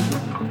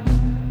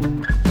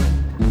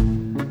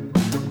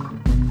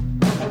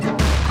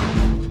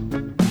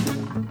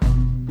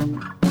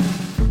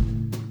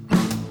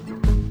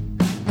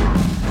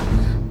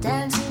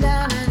 Dancing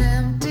down an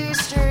empty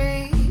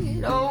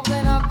street,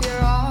 open up your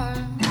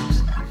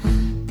arms.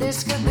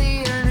 This could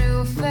be your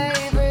new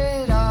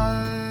favorite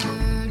art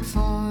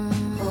form.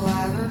 Oh,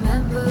 I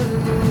remember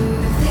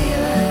the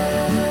feeling,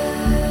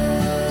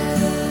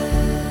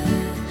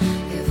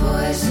 your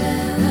voice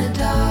in the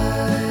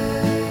dark.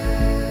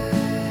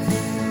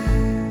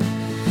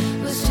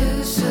 Was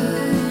too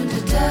soon to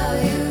tell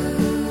you,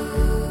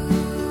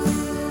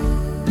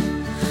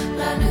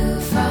 but I knew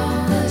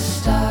from the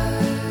start.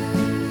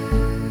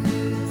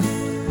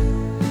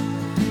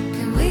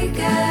 Can we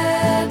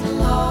get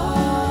lost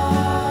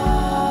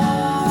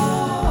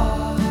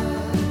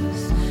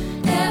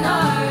in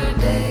our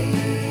days?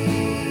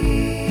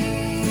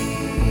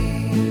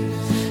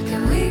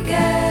 Can we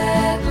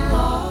get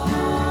lost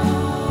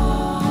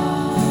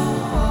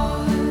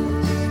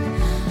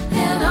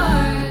in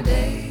our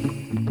days?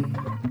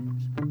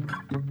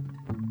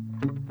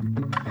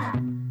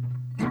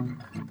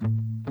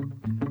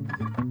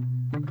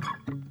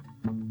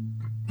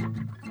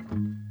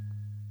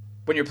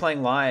 When you're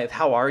playing live,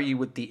 how are you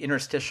with the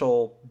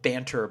interstitial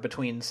banter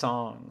between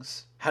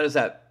songs? How does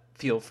that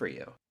feel for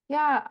you?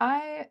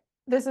 Yeah,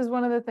 this is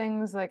one of the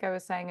things, like I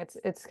was saying,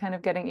 it's kind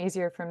of getting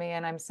easier for me,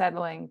 and I'm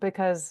settling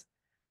because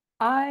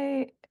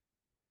I,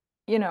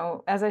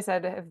 as I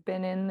said, have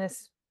been in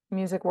this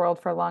music world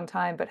for a long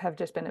time, but have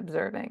just been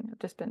observing.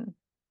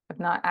 I've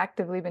not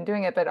actively been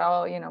doing it, but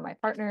my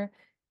partner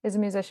is a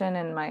musician,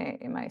 and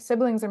my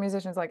siblings are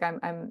musicians. Like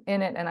I'm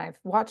in it, and I've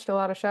watched a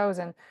lot of shows,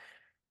 and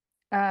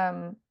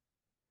um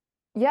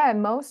yeah,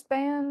 most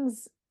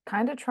bands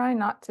kind of try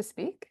not to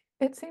speak.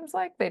 It seems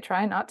like they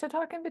try not to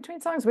talk in between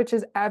songs, which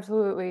is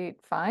absolutely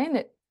fine.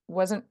 It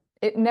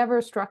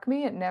never struck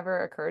me, it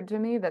never occurred to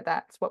me that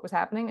that's what was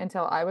happening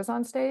until I was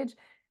on stage.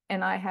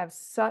 And I have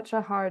such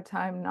a hard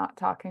time not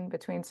talking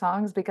between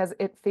songs because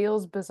it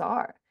feels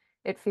bizarre.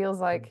 It feels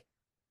like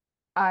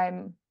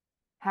I'm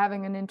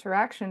having an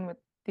interaction with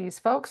these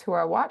folks who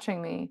are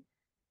watching me.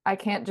 I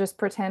can't just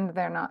pretend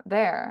they're not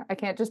there. I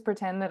can't just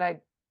pretend that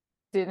I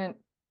didn't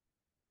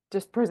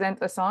just present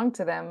a song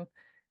to them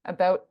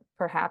about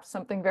perhaps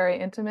something very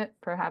intimate,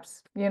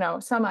 perhaps,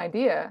 some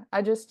idea.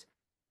 I just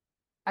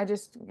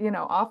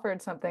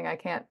offered something. I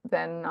can't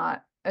then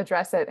not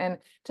address it. And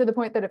to the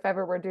point that if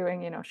ever we're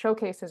doing,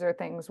 showcases or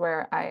things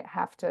where I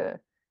have to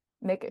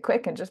make it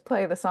quick and just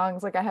play the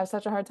songs, like I have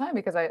such a hard time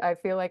because I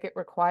feel like it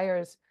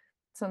requires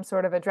some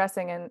sort of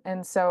addressing.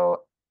 And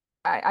so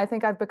I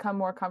think I've become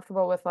more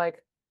comfortable with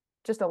like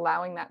just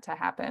allowing that to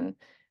happen.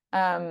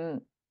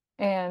 And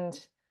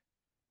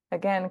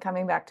again,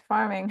 coming back to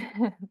farming,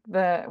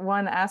 the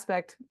one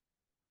aspect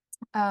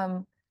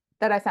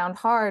that I found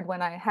hard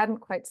when I hadn't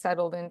quite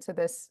settled into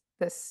this,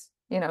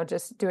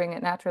 just doing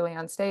it naturally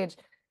on stage,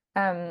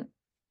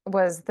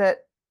 was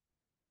that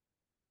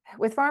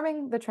with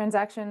farming, the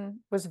transaction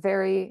was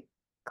very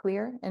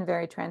clear and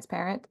very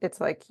transparent. It's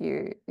like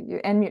you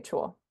and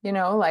mutual,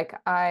 like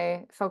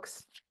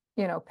folks,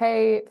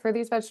 pay for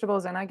these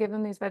vegetables and I give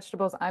them these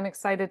vegetables. I'm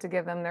excited to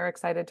give them, they're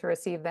excited to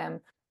receive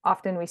them.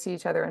 Often we see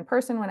each other in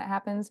person when it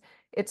happens.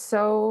 It's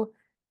so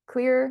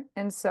clear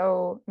and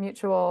so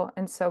mutual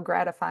and so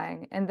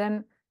gratifying. And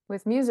then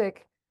with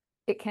music,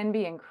 it can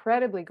be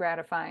incredibly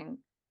gratifying,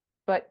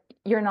 but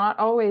you're not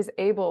always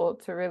able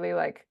to really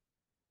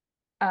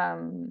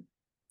um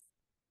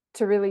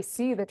to really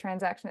see the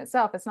transaction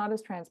itself. It's not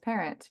as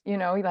transparent,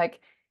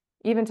 like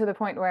even to the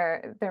point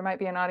where there might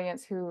be an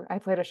audience who I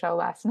played a show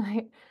last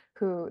night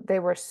who they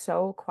were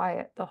so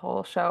quiet the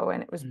whole show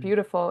and it was Mm.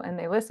 beautiful and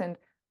they listened,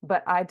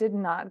 but I did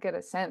not get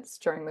a sense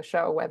during the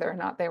show whether or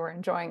not they were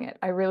enjoying it.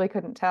 I really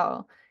couldn't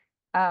tell.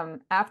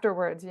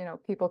 Afterwards,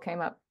 people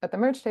came up at the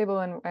merch table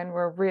and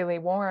were really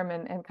warm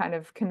and kind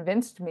of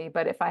convinced me.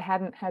 But if I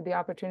hadn't had the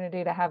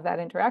opportunity to have that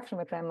interaction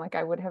with them, like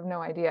I would have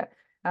no idea.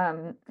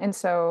 And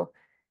so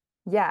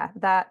yeah,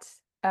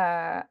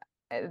 uh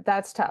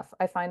that's tough.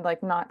 I find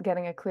like not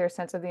getting a clear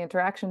sense of the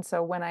interaction.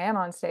 So when I am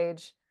on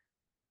stage,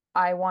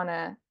 I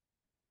wanna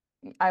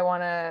I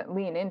wanna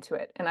lean into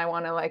it and I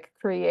wanna like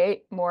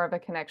create more of a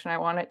connection. I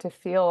want it to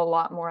feel a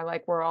lot more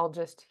like we're all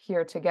just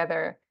here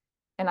together.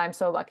 And I'm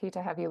so lucky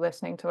to have you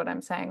listening to what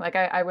I'm saying. Like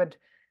I would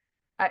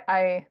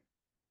I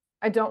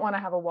I don't want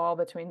to have a wall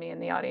between me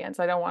and the audience.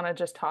 I don't want to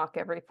just talk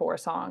every four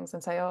songs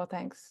and say, "Oh,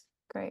 thanks.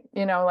 Great."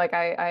 Like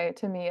I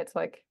to me it's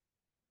like,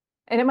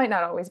 and it might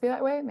not always be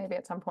that way. Maybe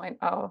at some point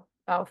I'll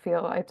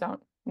feel I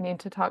don't need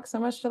to talk so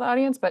much to the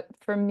audience, but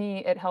for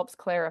me it helps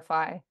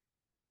clarify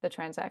the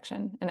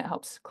transaction and it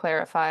helps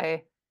clarify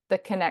the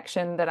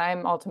connection that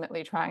I'm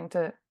ultimately trying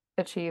to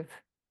achieve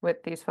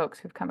with these folks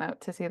who've come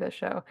out to see this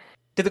show.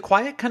 Did the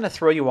quiet kind of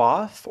throw you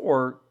off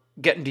or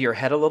get into your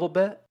head a little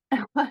bit?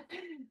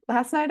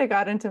 Last night it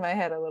got into my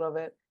head a little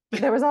bit.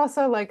 There was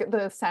also like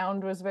the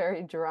sound was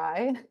very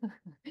dry.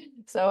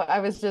 So I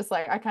was just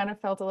like I kind of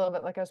felt a little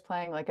bit like I was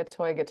playing like a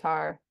toy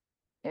guitar.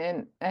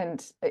 And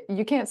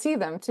you can't see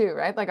them too,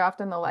 right? Like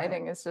often the Right.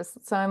 lighting is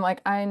just so I'm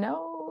like, I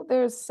know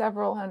there's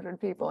several hundred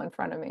people in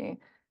front of me.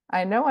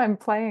 I know I'm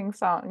playing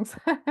songs.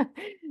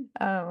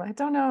 I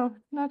don't know,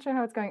 not sure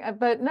how it's going.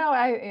 But no,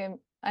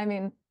 I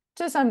mean,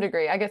 to some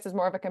degree, I guess it's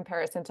more of a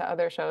comparison to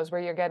other shows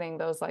where you're getting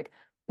those like,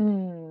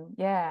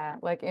 yeah,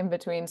 like in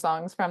between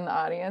songs from the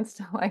audience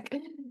to like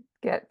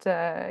get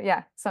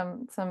yeah,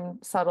 some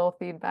subtle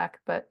feedback,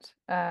 but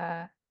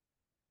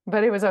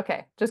it was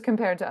okay. Just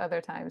compared to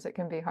other times, it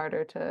can be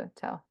harder to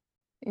tell.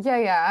 Yeah,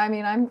 yeah. I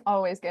mean, I'm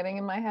always getting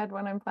in my head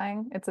when I'm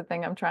playing. It's a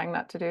thing I'm trying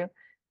not to do.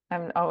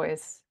 I'm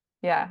always,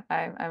 yeah,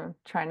 I'm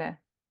trying to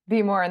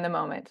be more in the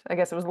moment. I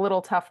guess it was a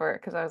little tougher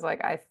because I was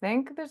like, I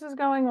think this is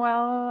going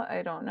well.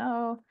 I don't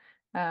know.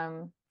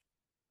 Um,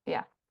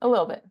 yeah, a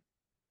little bit.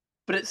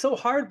 But it's so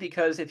hard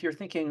because if you're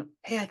thinking,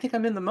 "Hey, I think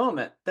I'm in the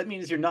moment," that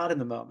means you're not in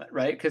the moment,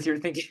 right? Because you're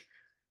thinking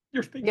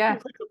Yeah,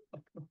 like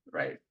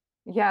right.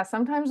 yeah.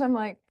 Sometimes I'm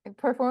like,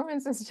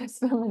 performance is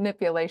just a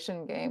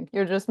manipulation game.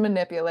 You're just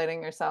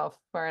manipulating yourself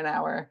for an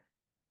hour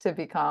to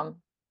be calm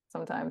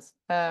sometimes.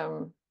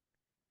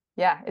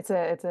 Yeah, it's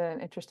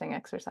an interesting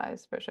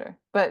exercise for sure,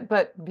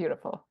 but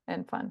beautiful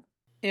and fun.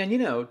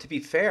 And to be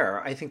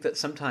fair, I think that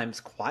sometimes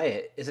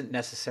quiet isn't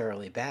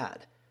necessarily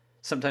bad.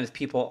 Sometimes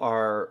people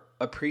are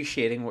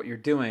appreciating what you're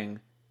doing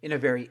in a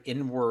very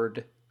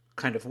inward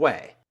kind of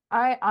way.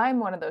 I'm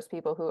one of those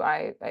people who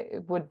I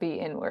would be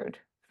inward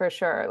for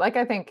sure. Like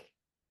I think,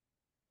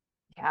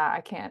 yeah,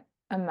 I can't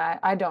imagine.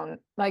 I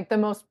don't like the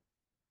most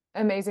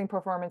amazing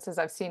performances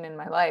I've seen in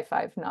my life.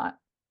 I've not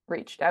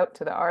reached out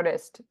to the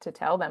artist to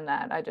tell them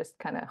that. I just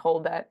kind of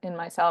hold that in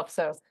myself.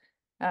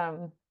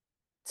 Um,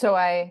 so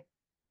I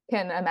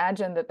can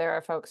imagine that there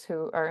are folks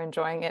who are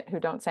enjoying it who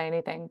don't say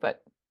anything,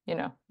 but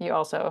you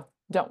also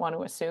don't want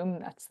to assume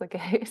that's the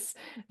case.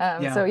 So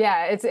Yeah.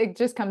 yeah, it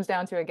just comes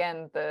down to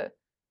again the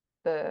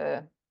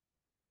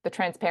the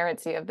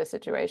transparency of the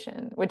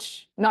situation,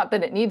 which not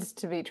that it needs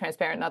to be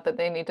transparent, not that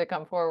they need to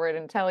come forward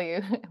and tell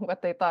you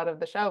what they thought of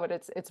the show, but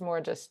it's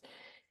more just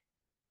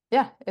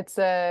yeah, it's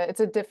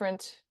a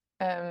different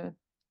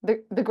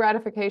the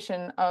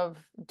gratification of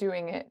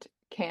doing it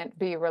can't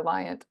be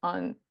reliant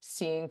on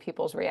seeing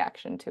people's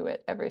reaction to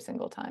it every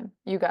single time.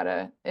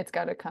 It's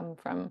gotta come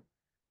from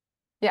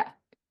yeah,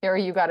 or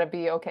you gotta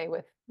be okay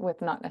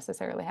with not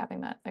necessarily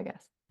having that, I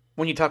guess.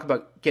 When you talk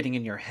about getting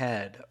in your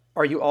head,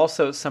 are you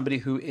also somebody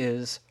who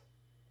is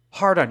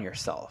hard on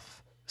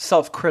yourself,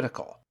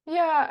 self-critical?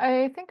 Yeah,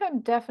 I think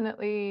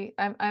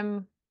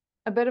I'm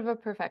a bit of a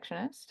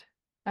perfectionist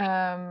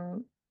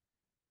um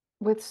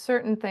with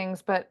certain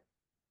things, but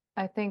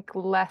I think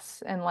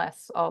less and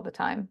less all the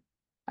time.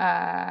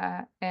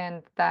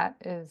 And that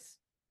is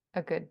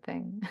a good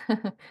thing.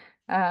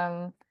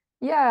 Um,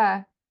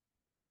 yeah,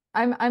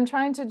 I'm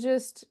trying to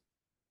just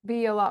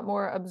be a lot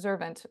more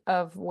observant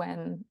of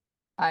when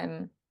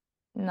I'm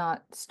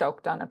not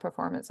stoked on a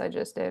performance I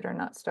just did or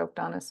not stoked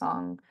on a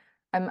song.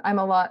 I'm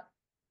a lot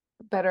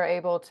better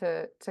able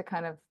to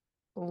kind of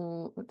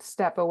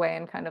step away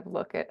and kind of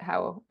look at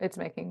how it's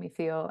making me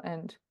feel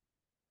and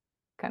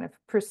kind of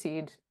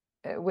proceed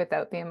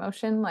without the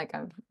emotion. Like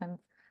I'm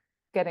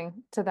getting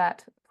to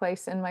that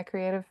place in my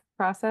creative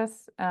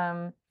process.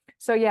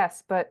 So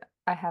yes, but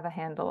I have a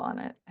handle on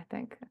it. I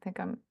think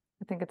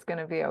it's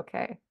gonna be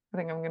okay. I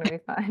think I'm gonna be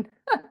fine.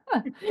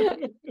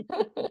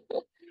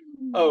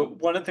 Oh,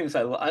 one of the things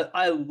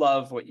I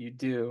love what you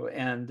do,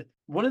 and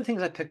one of the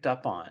things I picked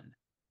up on,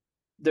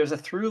 there's a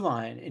through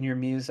line in your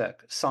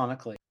music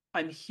sonically.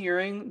 I'm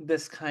hearing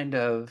this kind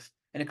of,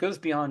 and it goes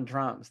beyond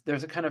drums.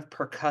 There's a kind of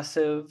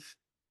percussive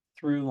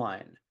through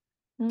line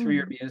through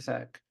your Mm,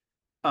 music,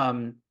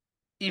 um,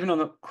 even on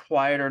the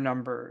quieter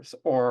numbers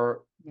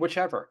or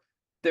whichever.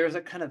 There's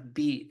a kind of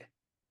beat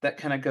that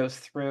kind of goes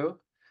through,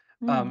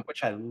 mm.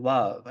 which I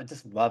love. I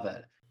just love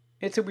it.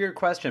 It's a weird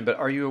question, but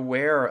are you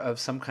aware of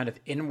some kind of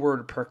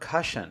inward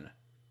percussion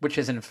which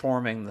is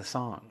informing the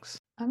songs?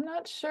 I'm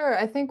not sure.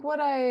 I think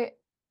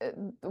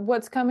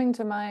what's coming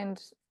to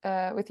mind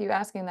with you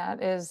asking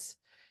that is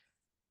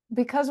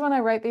because when I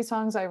write these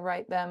songs, I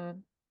write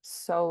them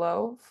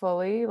solo,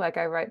 fully. Like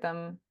I write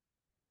them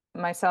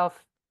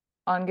myself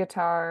on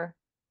guitar.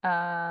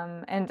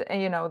 And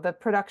you know, the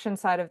production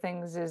side of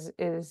things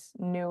is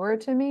newer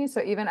to me.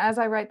 So even as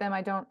I write them,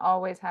 I don't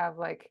always have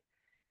like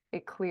a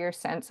clear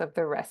sense of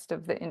the rest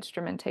of the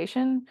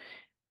instrumentation.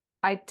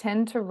 I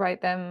tend to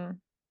write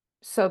them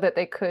so that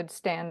they could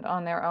stand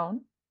on their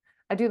own.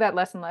 I do that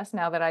less and less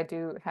now that I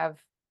do have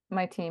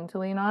my team to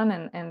lean on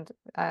and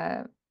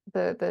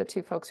the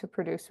two folks who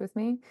produce with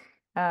me.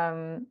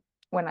 Um,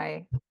 when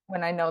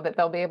I know that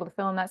they'll be able to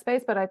fill in that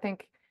space. But I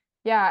think,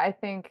 yeah, I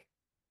think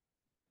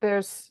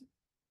there's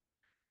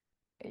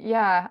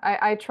yeah,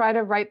 I try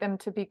to write them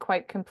to be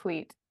quite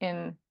complete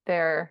in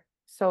their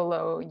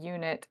solo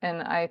unit.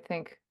 And I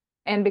think,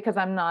 and because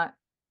I'm not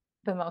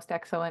the most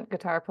excellent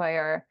guitar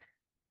player,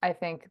 I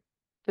think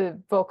the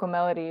vocal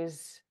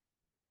melodies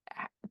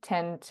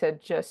tend to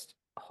just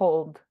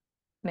hold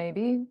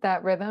maybe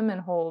that rhythm and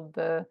hold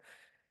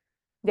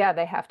yeah,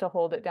 they have to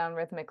hold it down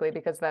rhythmically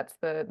because that's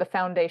the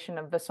foundation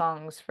of the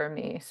songs for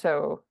me.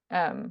 So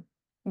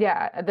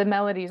yeah, the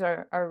melodies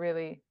are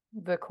really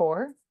the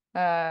core.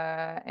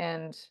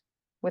 And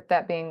with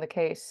that being the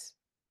case,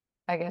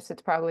 I guess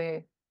it's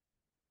probably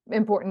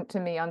important to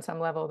me on some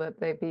level that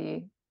they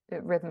be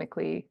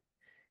rhythmically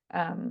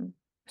um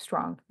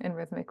strong and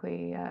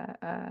rhythmically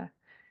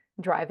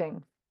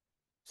driving.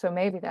 So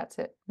maybe that's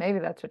it. Maybe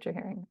that's what you're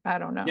hearing. I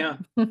don't know. Yeah,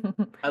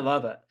 I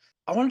love it.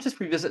 I want to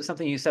just revisit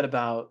something you said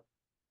about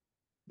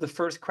the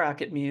first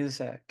crack at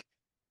music.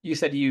 You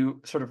said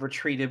you sort of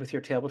retreated with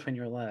your tail between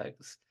your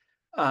legs.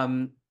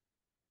 Um,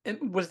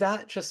 and was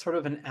that just sort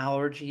of an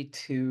allergy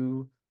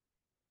to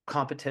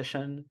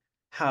competition?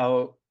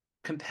 How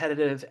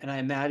competitive, and I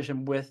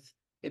imagine with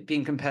it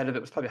being competitive,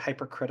 it was probably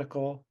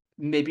hypercritical.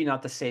 Maybe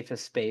not the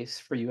safest space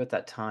for you at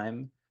that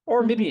time,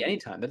 or maybe Mhm. any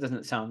time. That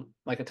doesn't sound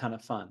like a ton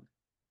of fun.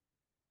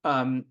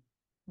 Um,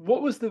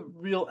 what was the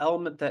real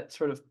element that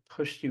sort of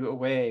pushed you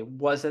away?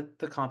 Was it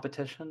the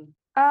competition?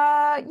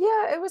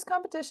 Yeah, it was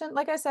competition.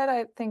 Like I said,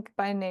 I think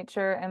by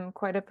nature I'm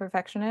quite a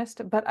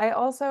perfectionist, but I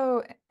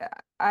also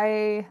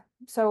I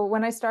so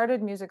when I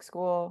started music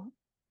school,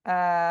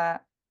 I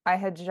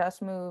had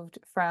just moved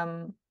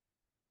from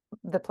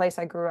the place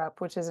I grew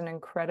up, which is an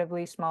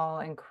incredibly small,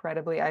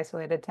 incredibly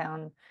isolated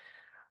town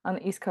on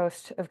the east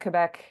coast of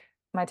Quebec.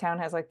 My town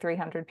has like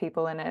 300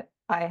 people in it.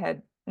 I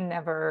had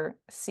never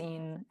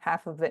seen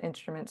half of the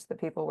instruments that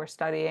people were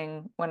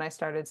studying when I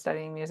started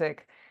studying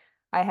music.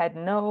 I had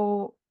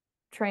no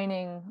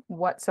training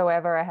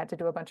whatsoever. I had to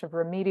do a bunch of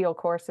remedial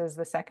courses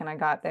the second I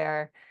got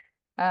there.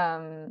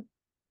 Um,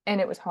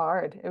 and it was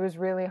hard. It was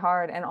really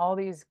hard. And all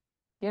these,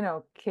 you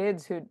know,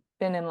 kids who'd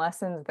been in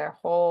lessons their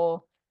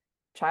whole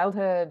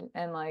childhood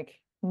and like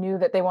knew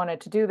that they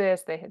wanted to do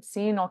this. They had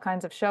seen all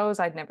kinds of shows.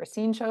 I'd never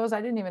seen shows.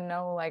 I didn't even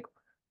know like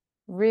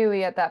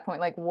really at that point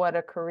like what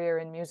a career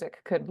in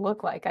music could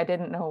look like. I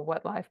didn't know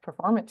what live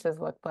performances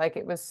looked like.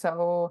 It was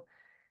so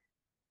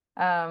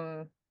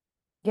um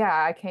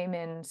yeah, I came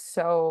in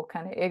so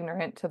kind of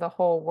ignorant to the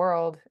whole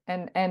world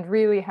and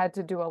really had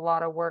to do a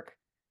lot of work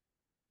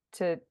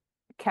to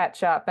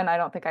catch up. And I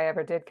don't think I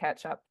ever did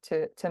catch up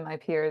to my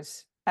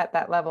peers at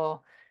that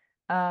level.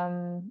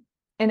 Um,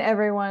 and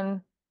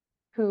everyone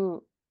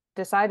who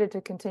decided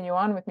to continue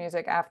on with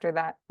music after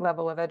that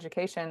level of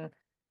education,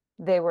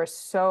 they were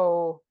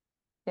so,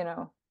 you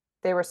know,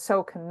 they were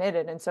so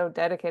committed and so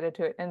dedicated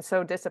to it and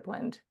so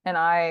disciplined. And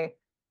I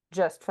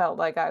just felt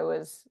like I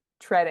was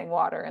treading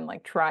water and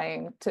like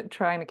trying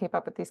to keep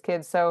up with these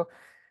kids.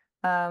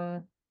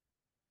 Um,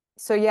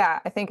 so yeah,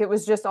 I think it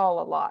was just all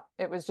a lot.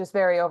 It was just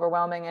very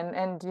overwhelming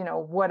and you know,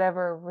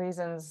 whatever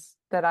reasons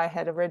that I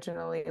had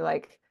originally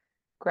like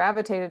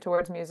gravitated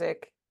towards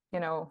music, you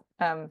know,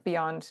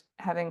 beyond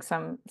having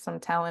some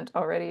talent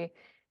already,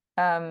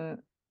 um,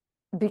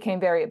 became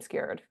very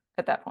obscured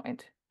at that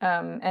point.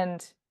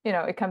 And you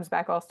know, it comes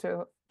back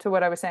also to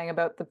what I was saying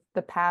about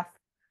the path.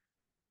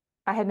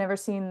 I had never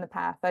seen the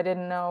path. I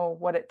didn't know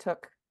what it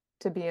took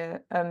to be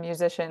a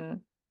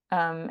musician.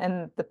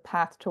 And the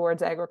path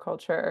towards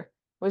agriculture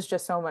was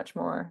just so much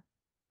more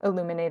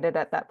illuminated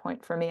at that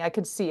point for me. I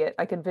could see it.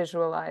 I could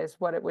visualize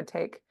what it would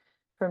take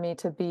for me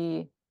to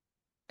be,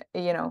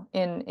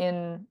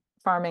 in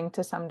farming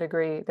to some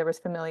degree. There was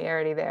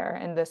familiarity there,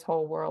 and this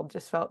whole world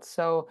just felt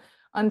so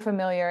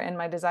unfamiliar, and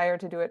my desire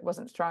to do it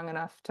wasn't strong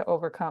enough to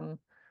overcome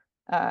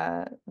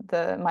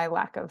my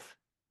lack of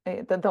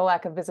the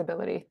lack of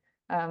visibility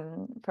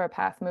for a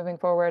path moving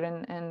forward.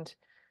 And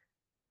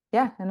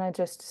yeah, and I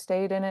just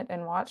stayed in it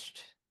and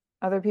watched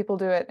other people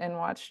do it, and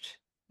watched,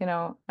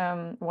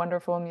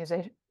 wonderful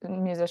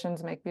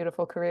musicians make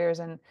beautiful careers.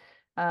 And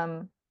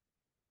um,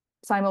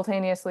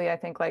 simultaneously, I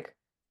think, like,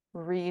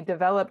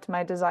 redeveloped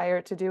my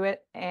desire to do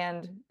it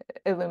and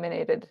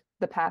illuminated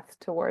the path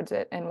towards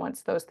it. And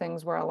once those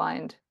things were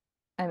aligned,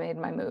 I made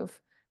my move,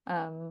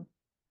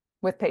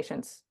 with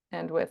patience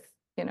and with,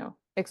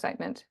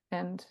 excitement.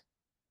 And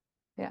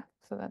yeah,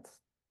 so that's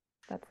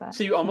that.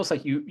 So you almost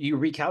like you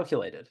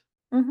recalculated.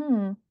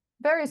 Mm-hmm.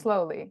 Very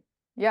slowly.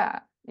 Yeah.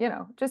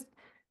 Just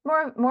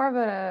more of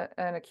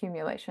an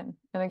accumulation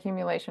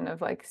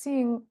of, like,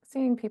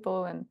 seeing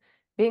people and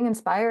being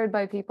inspired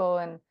by people,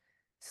 and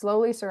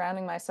slowly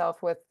surrounding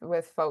myself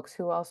with folks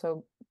who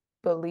also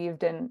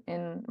believed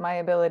in my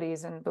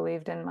abilities and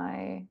believed in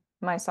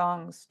my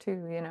songs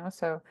too,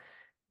 So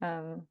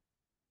um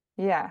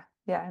yeah,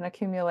 an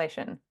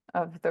accumulation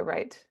of the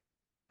right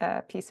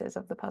pieces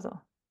of the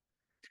puzzle.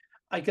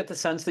 I get the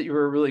sense that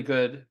you're a really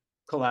good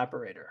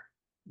collaborator,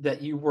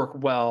 that you work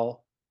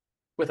well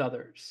with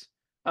others.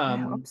 I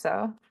hope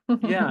so.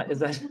 Yeah, is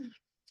that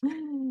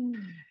I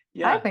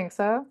yeah, think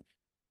so.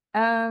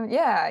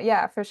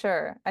 Yeah, for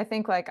sure. I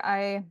think, like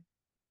I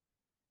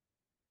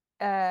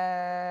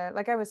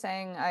was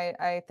saying,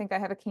 I think I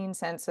have a keen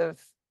sense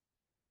of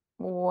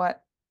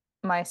what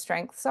my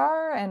strengths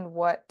are, and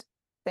what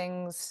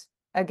things,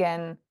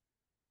 again,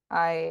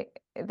 I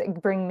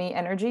bring me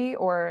energy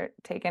or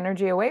take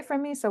energy away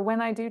from me. So when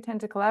I do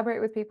tend to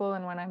collaborate with people,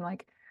 and when I'm,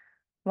 like,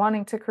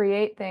 wanting to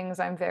create things,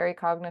 I'm very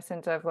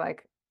cognizant of,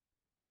 like,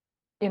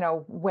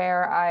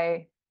 where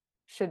I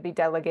should be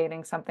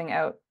delegating something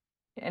out,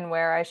 and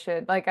where I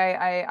should, like,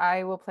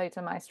 I will play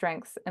to my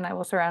strengths, and I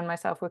will surround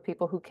myself with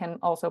people who can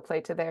also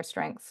play to their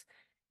strengths.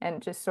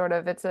 And just sort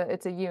of,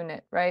 it's a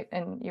unit, right?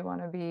 And you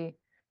want to be,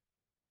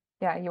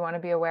 yeah, you want to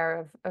be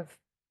aware of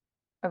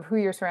who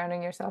you're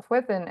surrounding yourself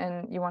with,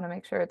 and you want to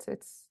make sure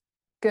it's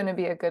going to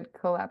be a good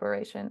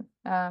collaboration.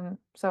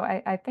 So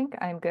I think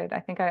I'm good. I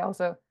think I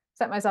also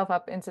set myself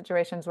up in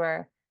situations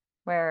where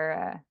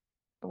where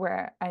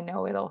I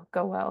know it'll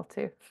go well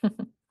too.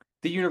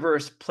 the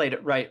universe played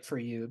it right for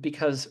you,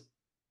 because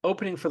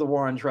opening for the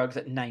War on Drugs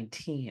at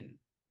 19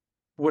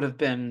 would have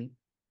been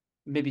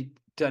maybe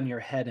done your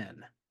head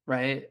in,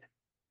 right?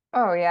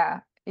 Oh yeah.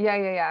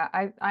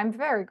 Yeah. I'm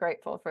very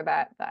grateful for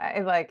that.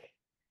 I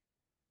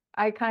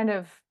kind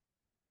of,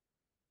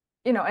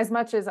 as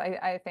much as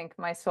I think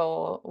my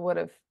soul would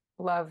have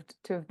loved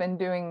to have been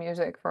doing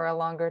music for a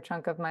longer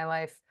chunk of my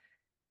life,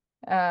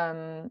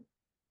 um,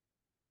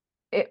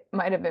 it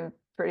might have been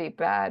pretty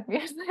bad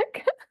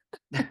music.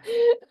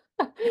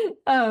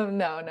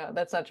 No,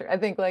 that's not true. I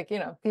think, like,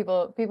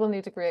 people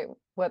need to create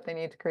what they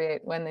need to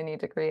create when they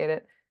need to create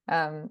it.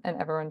 And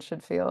everyone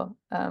should feel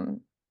the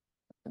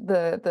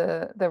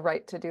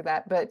right to do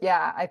that. But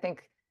yeah, I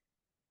think,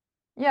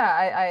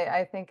 yeah,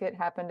 I think it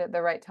happened at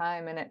the right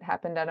time, and it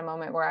happened at a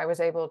moment where I was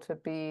able to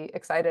be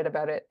excited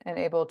about it, and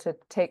able to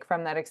take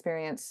from that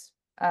experience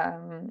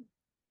the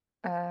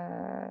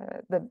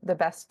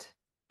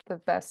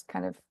best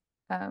kind of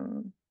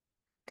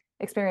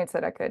experience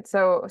that I could.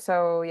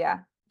 So yeah,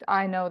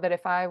 I know that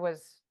if I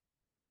was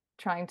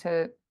trying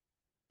to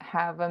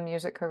have a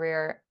music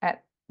career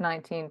at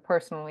 19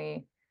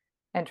 personally,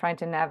 and trying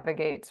to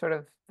navigate sort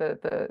of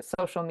the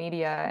social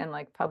media and,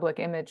 like, public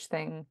image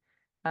thing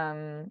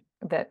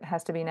that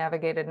has to be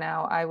navigated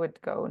now, I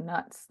would go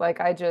nuts. Like,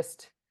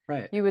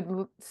 Right. you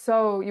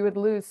would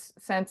lose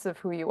sense of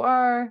who you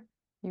are.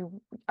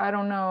 I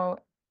don't know.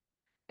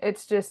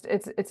 It's just,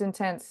 it's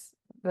intense,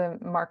 the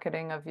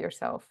marketing of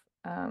yourself.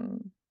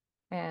 And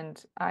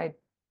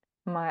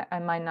my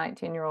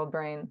 19-year-old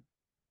brain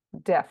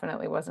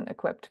definitely wasn't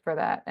equipped for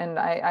that. And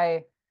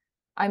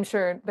I'm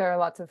sure there are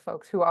lots of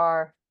folks who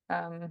are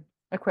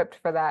equipped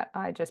for that.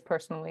 I just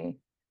personally,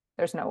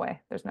 there's no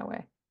way. There's no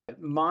way.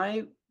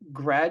 My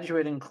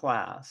graduating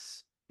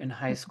class in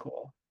high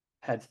school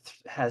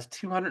has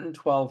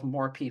 212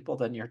 more people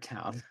than your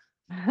town.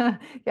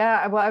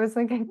 Yeah, well, I was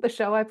thinking the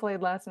show I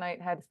played last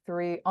night had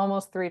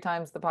almost three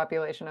times the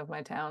population of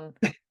my town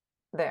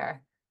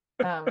there.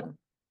 Um,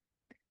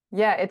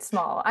 yeah, it's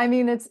small. I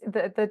mean, it's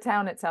the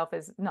town itself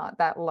is not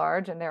that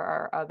large, and there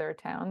are other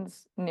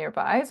towns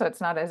nearby, so it's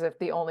not as if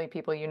the only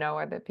people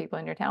are the people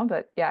in your town.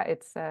 But yeah,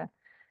 it's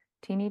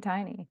teeny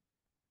tiny.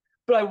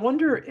 But I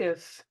wonder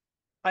if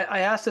I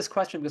asked this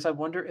question because I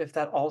wonder if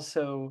that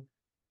also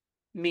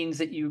means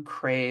that you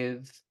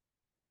crave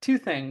two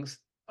things.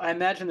 I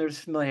imagine there's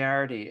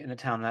familiarity in a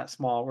town that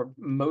small where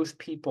most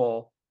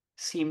people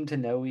seem to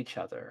know each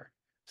other.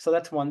 So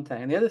that's one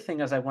thing. And the other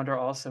thing is, I wonder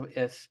also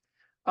if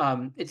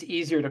it's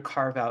easier to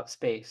carve out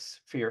space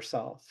for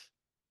yourself.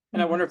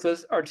 And I Mhm. wonder if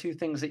those are two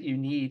things that you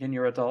need in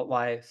your adult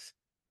life: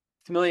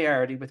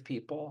 familiarity with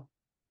people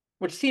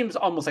which seems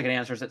almost like it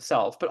answers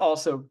itself, but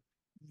also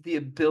the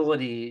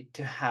ability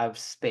to have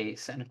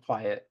space and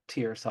quiet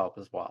to yourself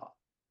as well.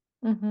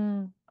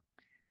 Hmm.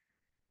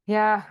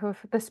 Yeah,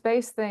 oof, the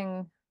space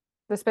thing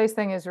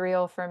is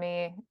real for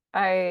me.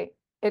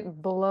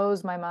 It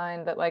blows my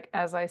mind that like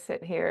as I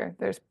sit here,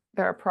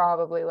 there are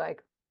probably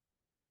like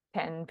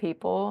 10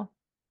 people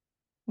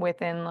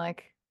within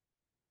like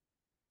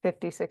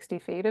 50, 60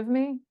 feet of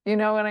me. You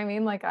know what I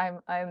mean? Like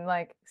I'm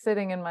like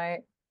sitting in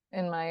my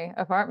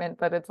apartment,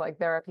 but it's like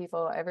there are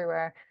people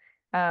everywhere.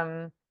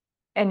 Um,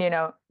 and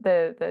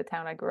the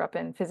town I grew up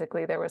in,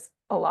 physically there was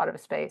a lot of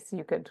space.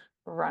 You could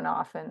run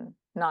off and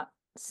not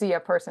see a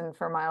person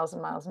for miles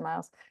and miles and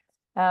miles.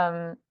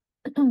 Um,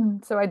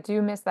 so I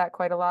do miss that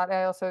quite a lot.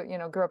 I also,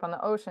 grew up on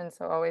the ocean,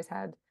 so always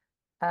had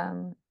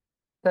um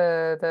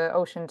the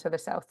ocean to the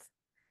south.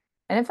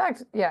 And in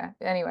fact, yeah,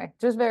 anyway,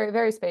 just very,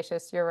 very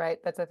spacious. You're right.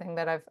 That's a thing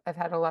that I've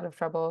had a lot of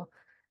trouble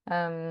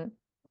um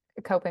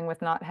coping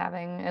with not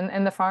having.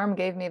 And the farm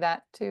gave me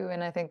that too.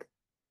 And I think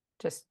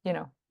just,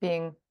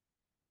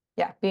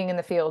 being in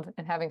the field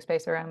and having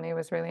space around me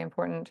was really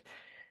important.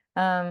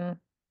 Um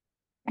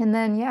and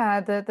then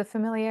yeah, the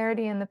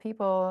familiarity and the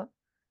people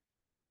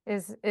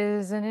is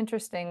an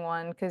interesting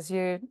one because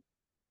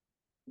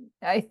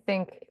I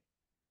think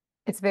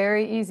it's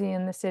very easy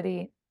in the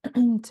city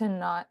to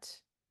not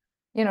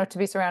to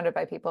be surrounded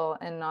by people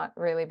and not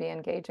really be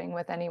engaging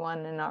with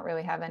anyone and not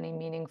really have any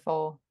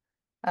meaningful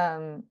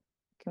um,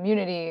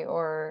 community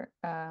or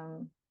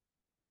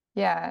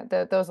yeah,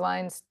 those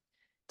lines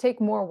take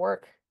more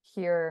work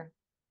here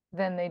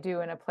than they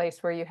do in a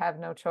place where you have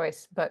no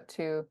choice but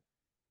to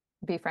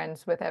be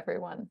friends with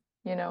everyone,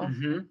 you know?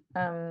 Hmm.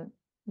 Um,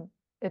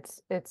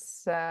 it's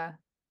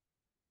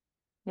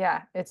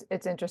yeah,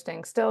 it's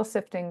interesting. Still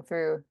sifting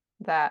through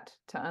that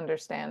to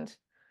understand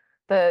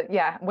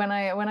when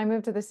I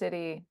moved to the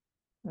city,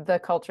 the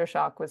culture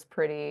shock was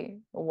pretty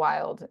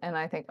wild, and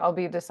I think I'll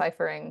be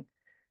deciphering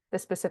the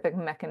specific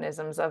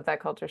mechanisms of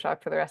that culture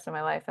shock for the rest of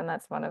my life, and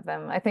that's one of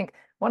them. I think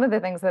one of the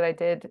things that I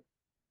did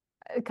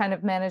kind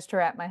of manage to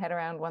wrap my head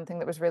around, one thing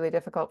that was really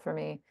difficult for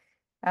me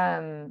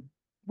um,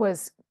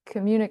 was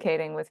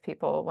communicating with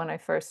people when I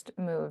first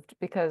moved,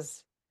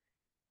 because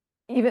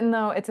even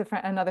though it's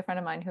another friend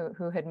of mine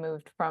who had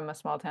moved from a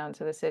small town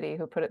to the city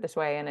who put it this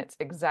way, and it's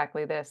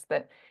exactly this,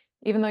 that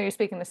even though you're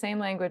speaking the same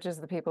language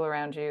as the people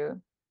around you,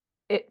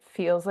 it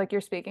feels like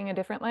you're speaking a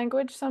different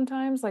language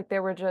sometimes. Like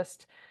there were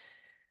just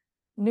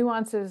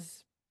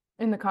nuances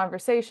in the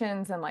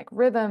conversations and like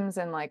rhythms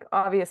and like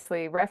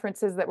obviously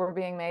references that were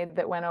being made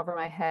that went over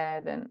my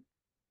head, and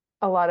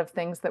a lot of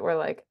things that were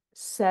like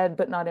said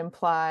but not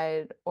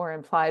implied or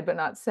implied but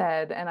not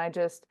said. And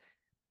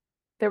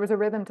there was a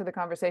rhythm to the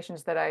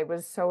conversations that I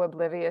was so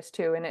oblivious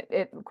to, and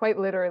it quite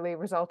literally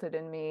resulted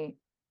in me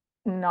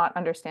not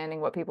understanding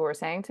what people were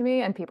saying to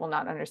me and people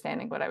not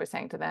understanding what I was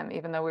saying to them,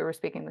 even though we were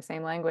speaking the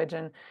same language.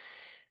 And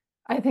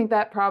I think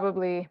that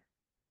probably,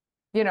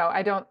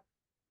 I don't,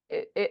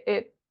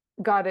 it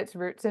got its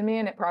roots in me,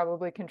 and it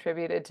probably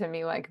contributed to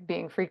me like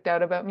being freaked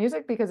out about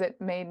music because it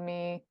made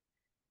me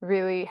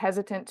really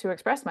hesitant to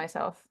express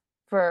myself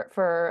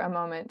for a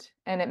moment,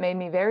 and it made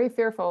me very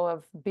fearful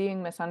of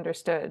being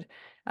misunderstood.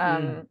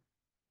 Mm. Um,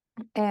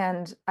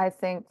 and I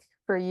think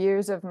for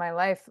years of my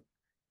life,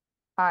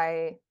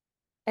 I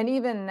and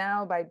even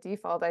now by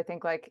default, I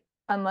think like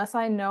unless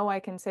I know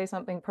I can say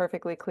something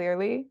perfectly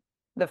clearly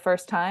the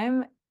first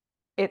time,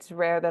 it's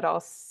rare that I'll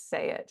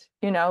say it.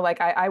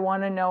 Like I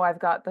want to know I've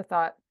got the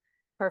thought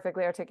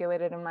perfectly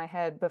articulated in my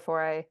head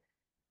before I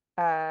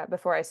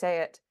say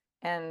it.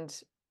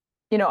 And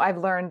I've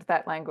learned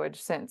that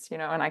language since,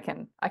 and I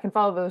can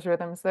follow those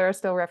rhythms. There are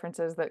still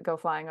references that go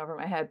flying over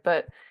my head,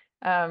 but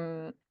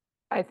um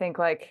I think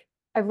like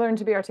I've learned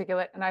to be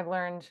articulate, and I've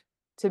learned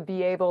to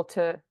be able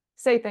to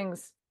say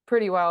things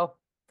pretty well,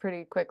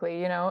 pretty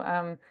quickly,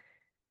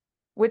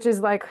 which is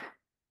like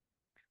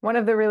one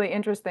of the really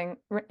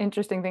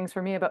interesting things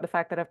for me about the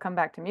fact that I've come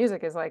back to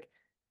music is like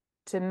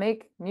to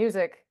make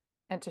music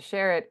and to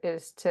share it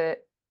is to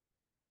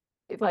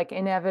like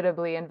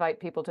inevitably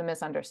invite people to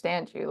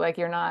misunderstand you. Like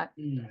you're not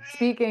Mm.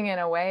 speaking in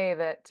a way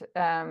that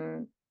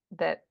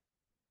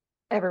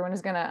everyone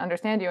is going to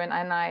understand you,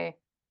 and I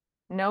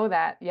know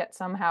that, yet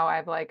somehow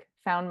I've like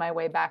found my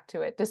way back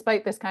to it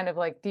despite this kind of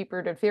like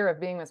deep-rooted fear of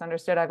being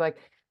misunderstood. I've like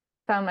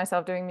found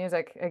myself doing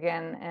music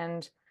again,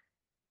 and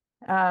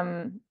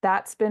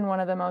that's been one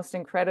of the most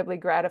incredibly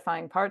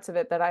gratifying parts of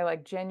it that I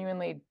like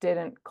genuinely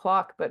didn't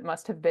clock but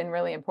must have been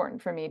really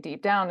important for me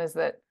deep down, is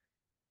that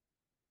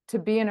to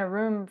be in a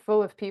room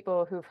full of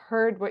people who've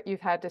heard what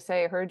you've had to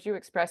say, heard you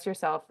express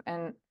yourself,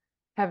 and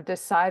have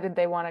decided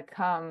they want to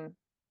come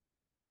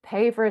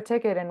pay for a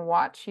ticket and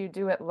watch you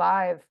do it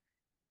live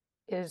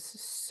is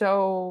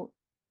so,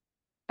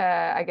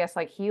 I guess,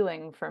 like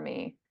healing for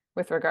me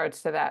with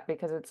regards to that,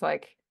 because it's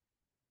like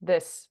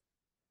this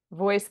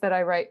voice that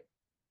I write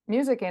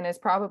music in is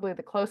probably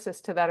the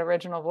closest to that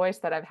original voice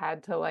that I've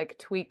had to like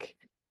tweak.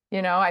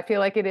 I feel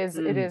like it is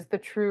Mm. the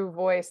true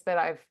voice that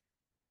I've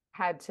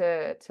had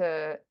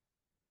to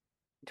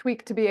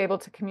tweak to be able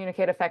to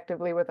communicate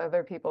effectively with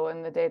other people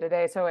in the day to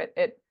day. So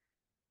it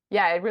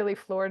really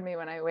floored me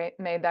when I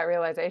made that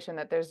realization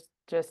that there's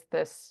just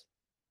this,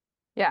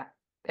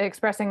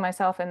 expressing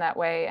myself in that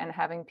way and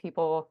having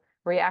people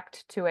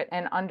react to it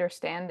and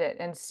understand it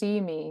and see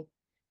me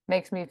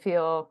makes me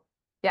feel,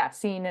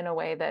 seen in a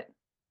way that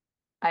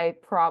I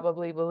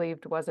probably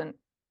believed wasn't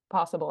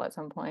possible at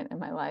some point in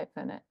my life.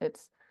 And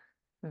it's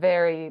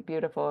very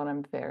beautiful and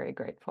I'm very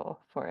grateful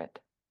for it.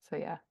 So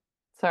yeah.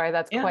 Sorry,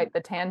 that's Yeah. quite the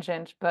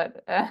tangent,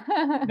 but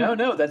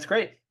No, that's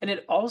great. And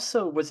it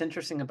also, what's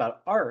interesting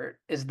about art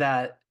is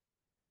that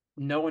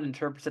no one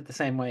interprets it the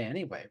same way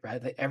anyway,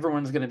 right? Like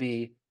everyone's going to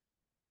be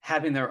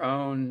having their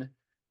own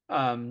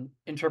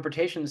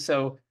interpretation.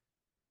 So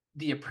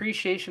the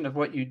appreciation of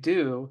what you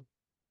do,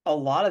 a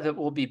lot of it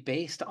will be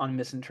based on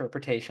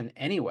misinterpretation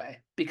anyway,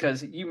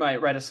 because you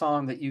might write a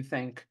song that you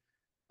think,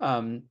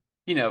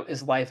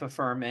 is life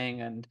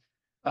affirming, and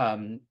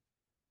um,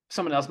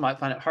 someone else might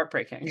find it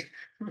heartbreaking.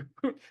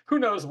 Who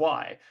knows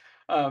why?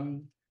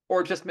 Um,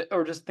 or just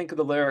think of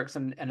the lyrics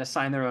and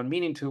assign their own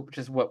meaning to it, which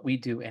is what we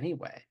do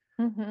anyway.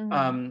 Mhm.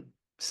 Um,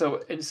 so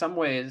in some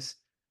ways,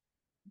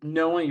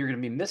 knowing you're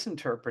going to be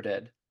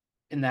misinterpreted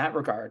in that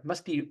regard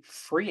must be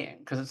freeing,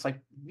 because it's like,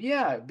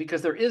 yeah,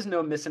 because there is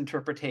no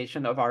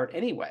misinterpretation of art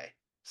anyway.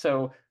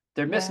 So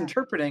they're Yeah,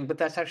 misinterpreting, but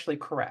that's actually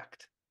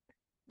correct.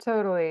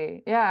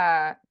 totally.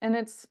 Yeah. And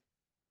it's,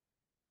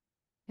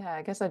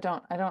 I guess I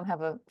don't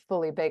have a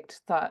fully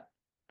baked thought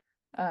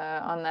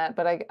on that,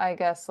 but I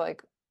guess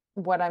like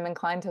what I'm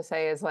inclined to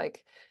say is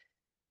like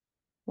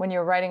when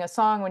you're writing a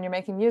song, when you're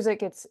making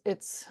music,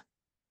 it's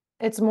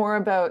more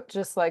about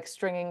just like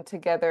stringing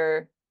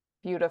together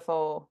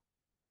beautiful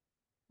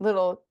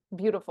little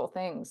beautiful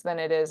things than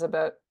it is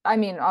about, I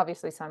mean,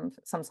 obviously some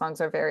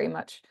songs are very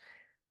much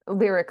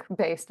lyric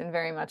based and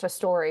very much a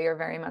story or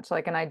very much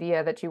like an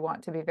idea that you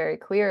want to be very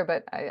clear,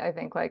 but I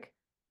think like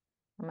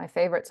my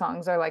favorite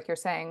songs are, like you're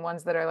saying,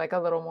 ones that are like a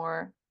little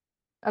more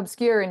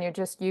obscure and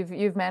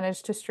you've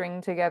managed to string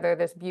together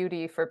this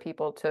beauty for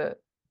people to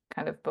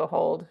kind of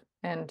behold,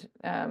 and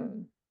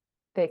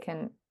they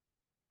can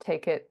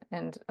take it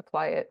and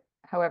apply it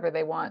however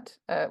they want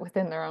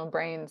within their own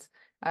brains,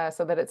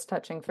 so that it's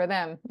touching for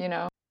them, you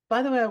know?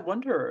 By the way, I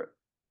wonder,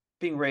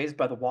 being raised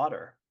by the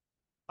water,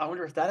 I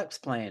wonder if that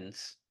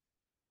explains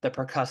the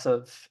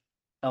percussive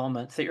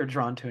elements that you're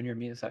drawn to in your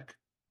music.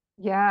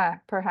 Yeah,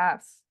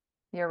 perhaps.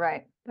 You're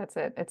right. That's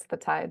it. It's the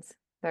tides.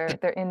 They're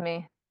in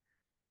me.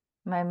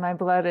 My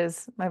blood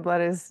is, on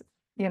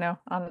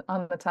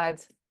the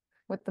tides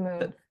with the moon.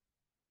 That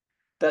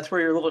that's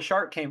where your little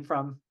shark came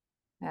from.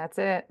 That's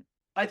it.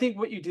 I think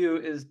what you do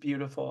is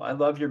beautiful. I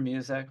love your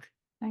music.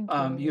 Thank You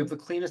have you. the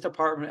cleanest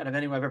apartment out of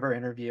anyone I've ever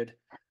interviewed.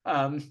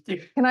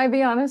 Can I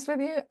be honest with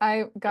you? I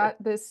Sure.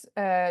 got this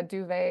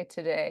duvet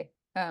today.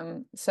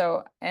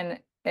 So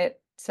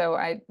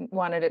I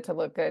wanted it to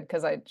look good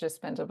because I just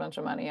spent a bunch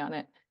of money on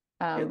it.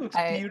 It looks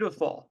I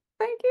beautiful.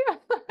 Thank you.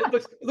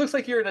 It looks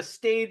like you're in a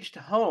staged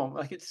home.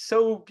 Like it's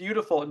so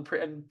beautiful and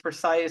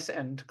precise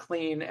and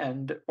clean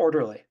and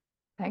orderly.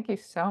 Thank you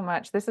so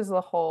much. This is the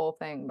whole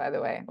thing, by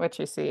the way. What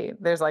you see,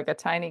 there's like a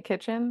tiny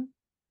kitchen,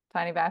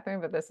 tiny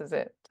bathroom, but this is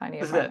it, tiny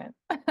This is it.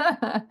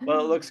 apartment.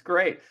 Well, it looks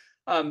great.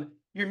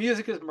 Your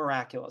music is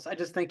miraculous. I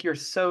just think you're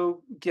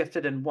so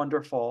gifted and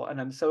wonderful, and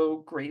I'm so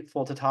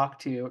grateful to talk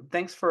to you.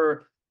 Thanks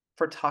for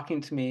talking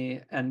to me,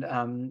 and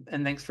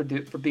thanks for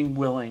being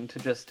willing to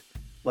just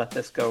let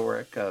this go where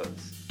it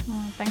goes.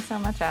 Oh, thanks so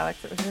much,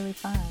 Alex. It was really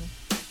fun.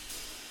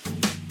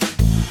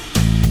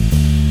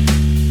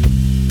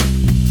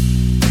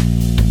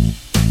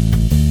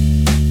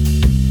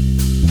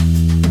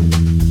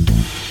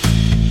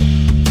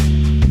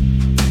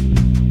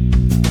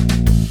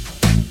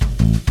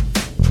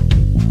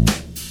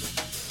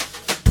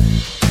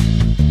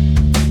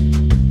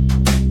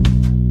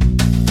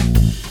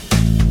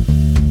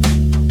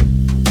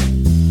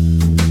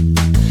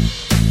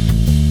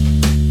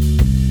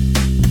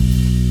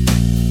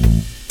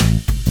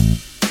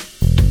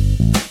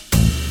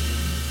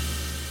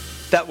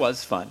 That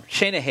was fun.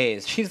 Shaina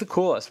Hayes, she's the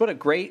coolest. What a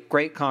great,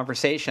 great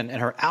conversation.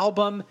 And her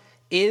album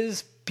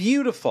is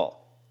beautiful.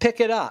 Pick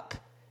it up.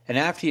 And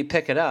after you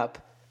pick it up,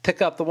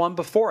 pick up the one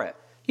before it.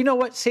 You know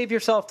what? Save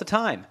yourself the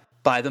time.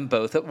 Buy them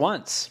both at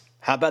once.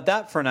 How about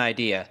that for an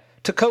idea?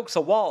 To Coax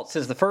a Waltz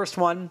is the first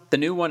one. The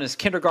new one is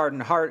Kindergarten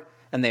Heart,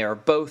 and they are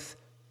both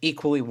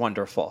equally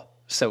wonderful.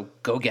 So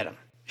go get them.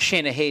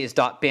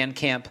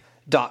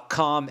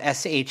 ShainaHayes.bandcamp.com,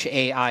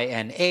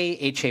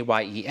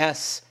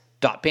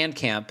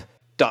 ShainaHayes.bandcamp.com.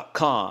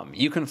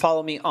 You can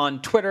follow me on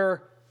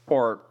Twitter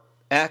or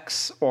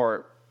X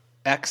or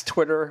X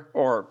Twitter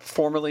or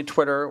formerly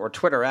Twitter or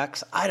Twitter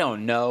X. I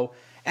don't know.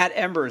 At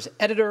Embers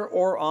Editor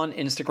or on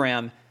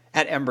Instagram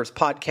at Embers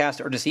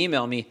Podcast, or just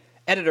email me,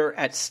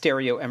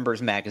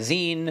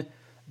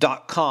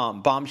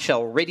 editor@stereoembersmagazine.com.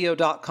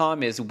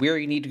 Bombshellradio.com is where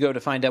you need to go to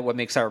find out what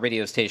makes our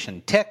radio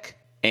station tick.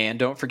 And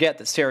don't forget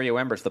that Stereo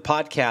Embers, the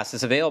podcast,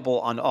 is available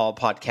on all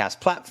podcast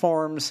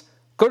platforms.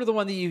 Go to the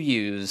one that you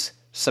use,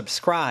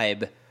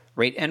 subscribe,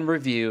 rate and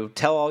review,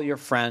 tell all your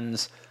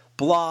friends,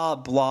 Blah,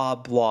 blah,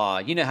 blah.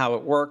 You know how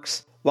it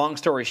works. Long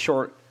story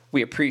short,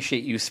 we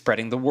appreciate you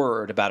spreading the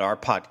word about our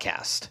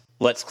podcast.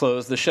 Let's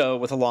close the show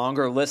with a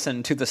longer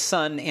listen to The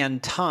Sun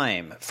and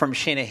Time from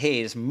Shaina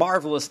Hayes'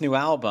 marvelous new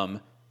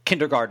album,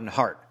 Kindergarten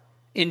Heart.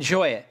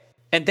 Enjoy it,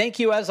 and thank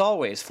you as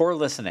always for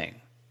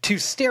listening to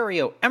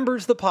Stereo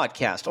Embers the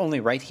podcast, only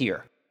right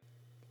here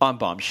on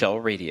Bombshell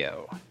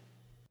Radio.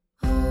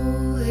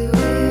 Holy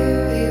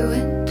weary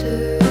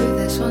winter,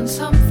 this one's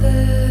something.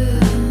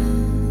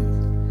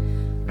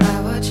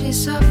 I watch you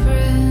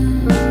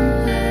suffering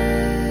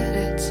at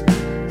its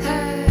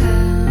hand.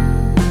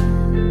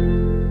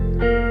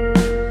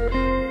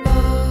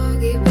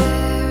 Boggy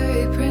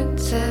berry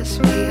princess,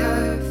 we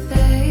are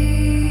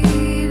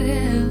fading,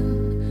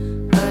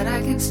 but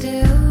I can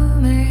still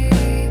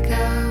make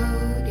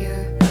out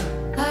your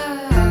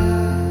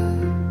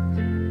eyes.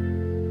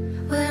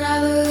 When I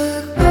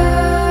look back,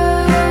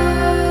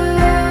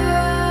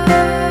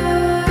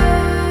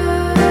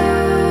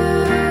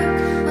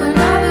 when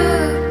I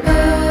look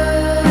back,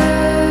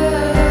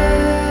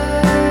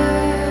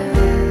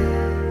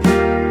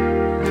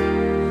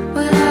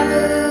 when I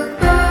look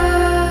back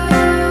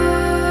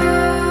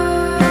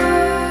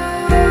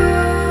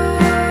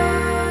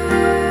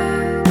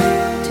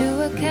to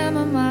a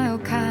chamomile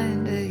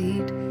kind of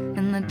heat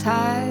in the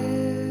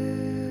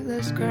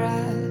tireless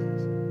grass.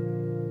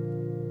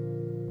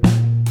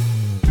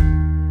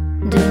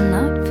 Do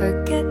not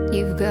forget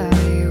you've got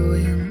your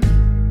win.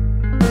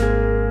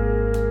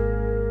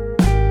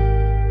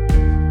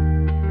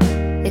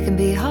 It can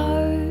be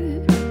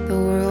hard, the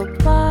world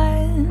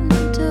blind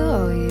to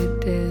all you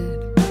did.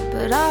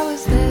 But I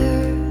was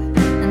there,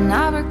 and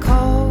I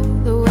recall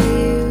the way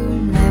you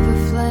never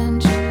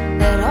flinched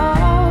at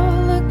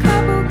all. A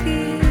couple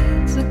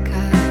kids, a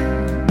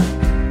kind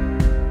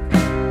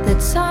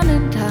that sun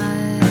and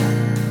time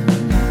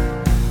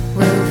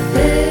will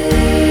fade.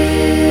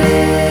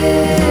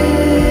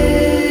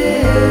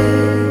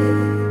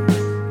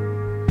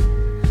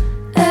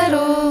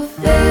 It'll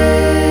fade.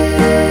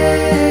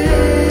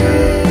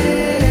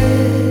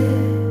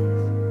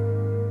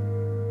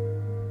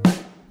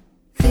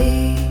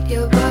 Feed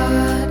your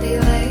body,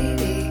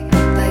 lady,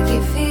 like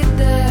you feed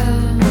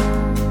them.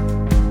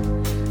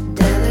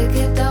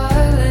 Delicate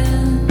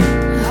darling,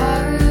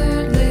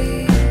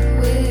 hardly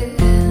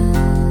wins.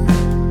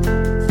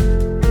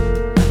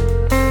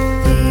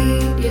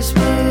 Feed your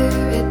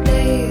spirit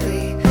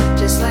daily,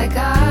 just like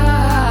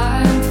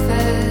I'm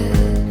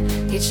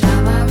fed. Each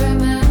time I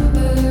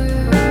remember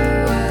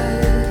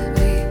what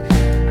we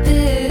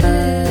built.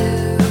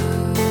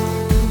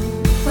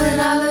 When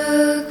I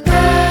look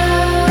back,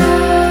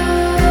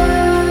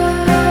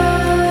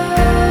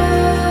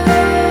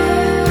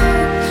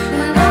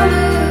 when I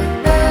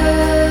look back,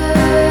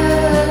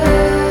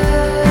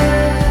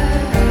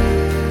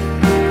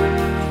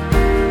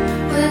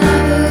 when I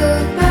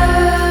look back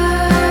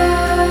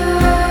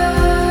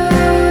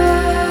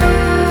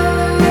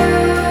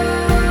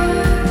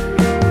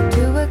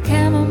to a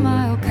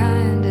chamomile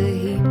kind of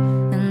heat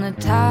in the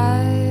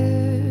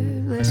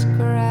tireless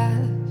grass.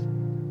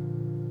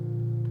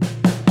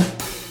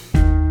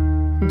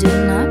 Do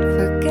not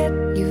forget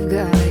you've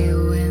got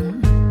your win.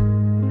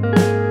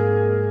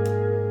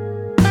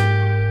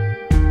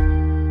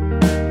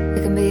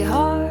 It can be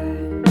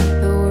hard,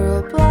 the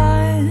world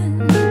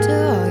blind to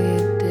all you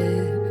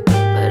did.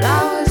 But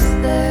I was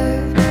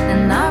there,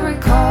 and I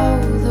recall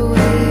the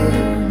way you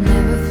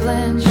never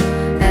flinched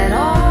at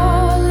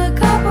all. A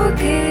couple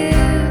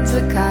kids,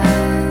 a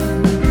kind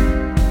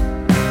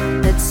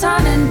that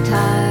sun and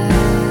time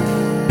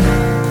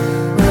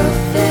will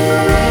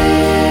fade.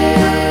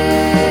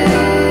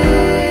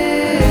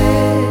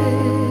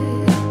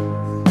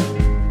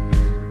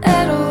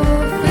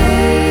 It'll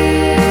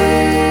fade.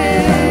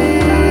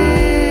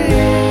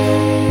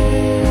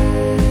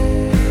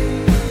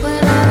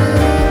 When I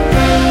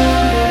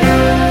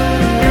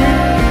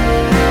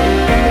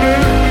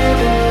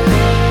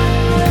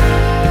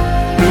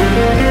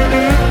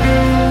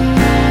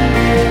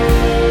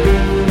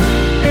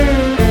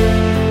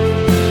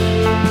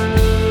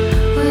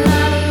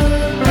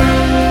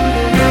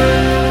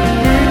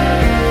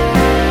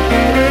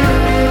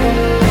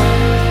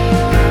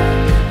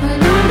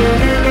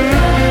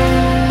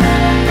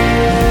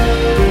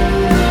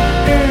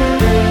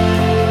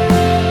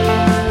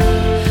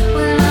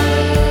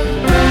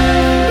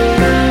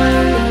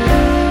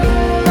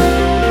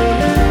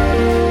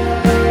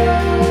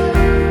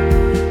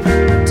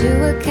to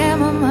a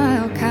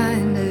chamomile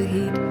kind of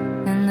heat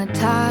in the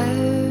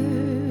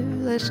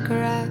tireless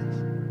grass.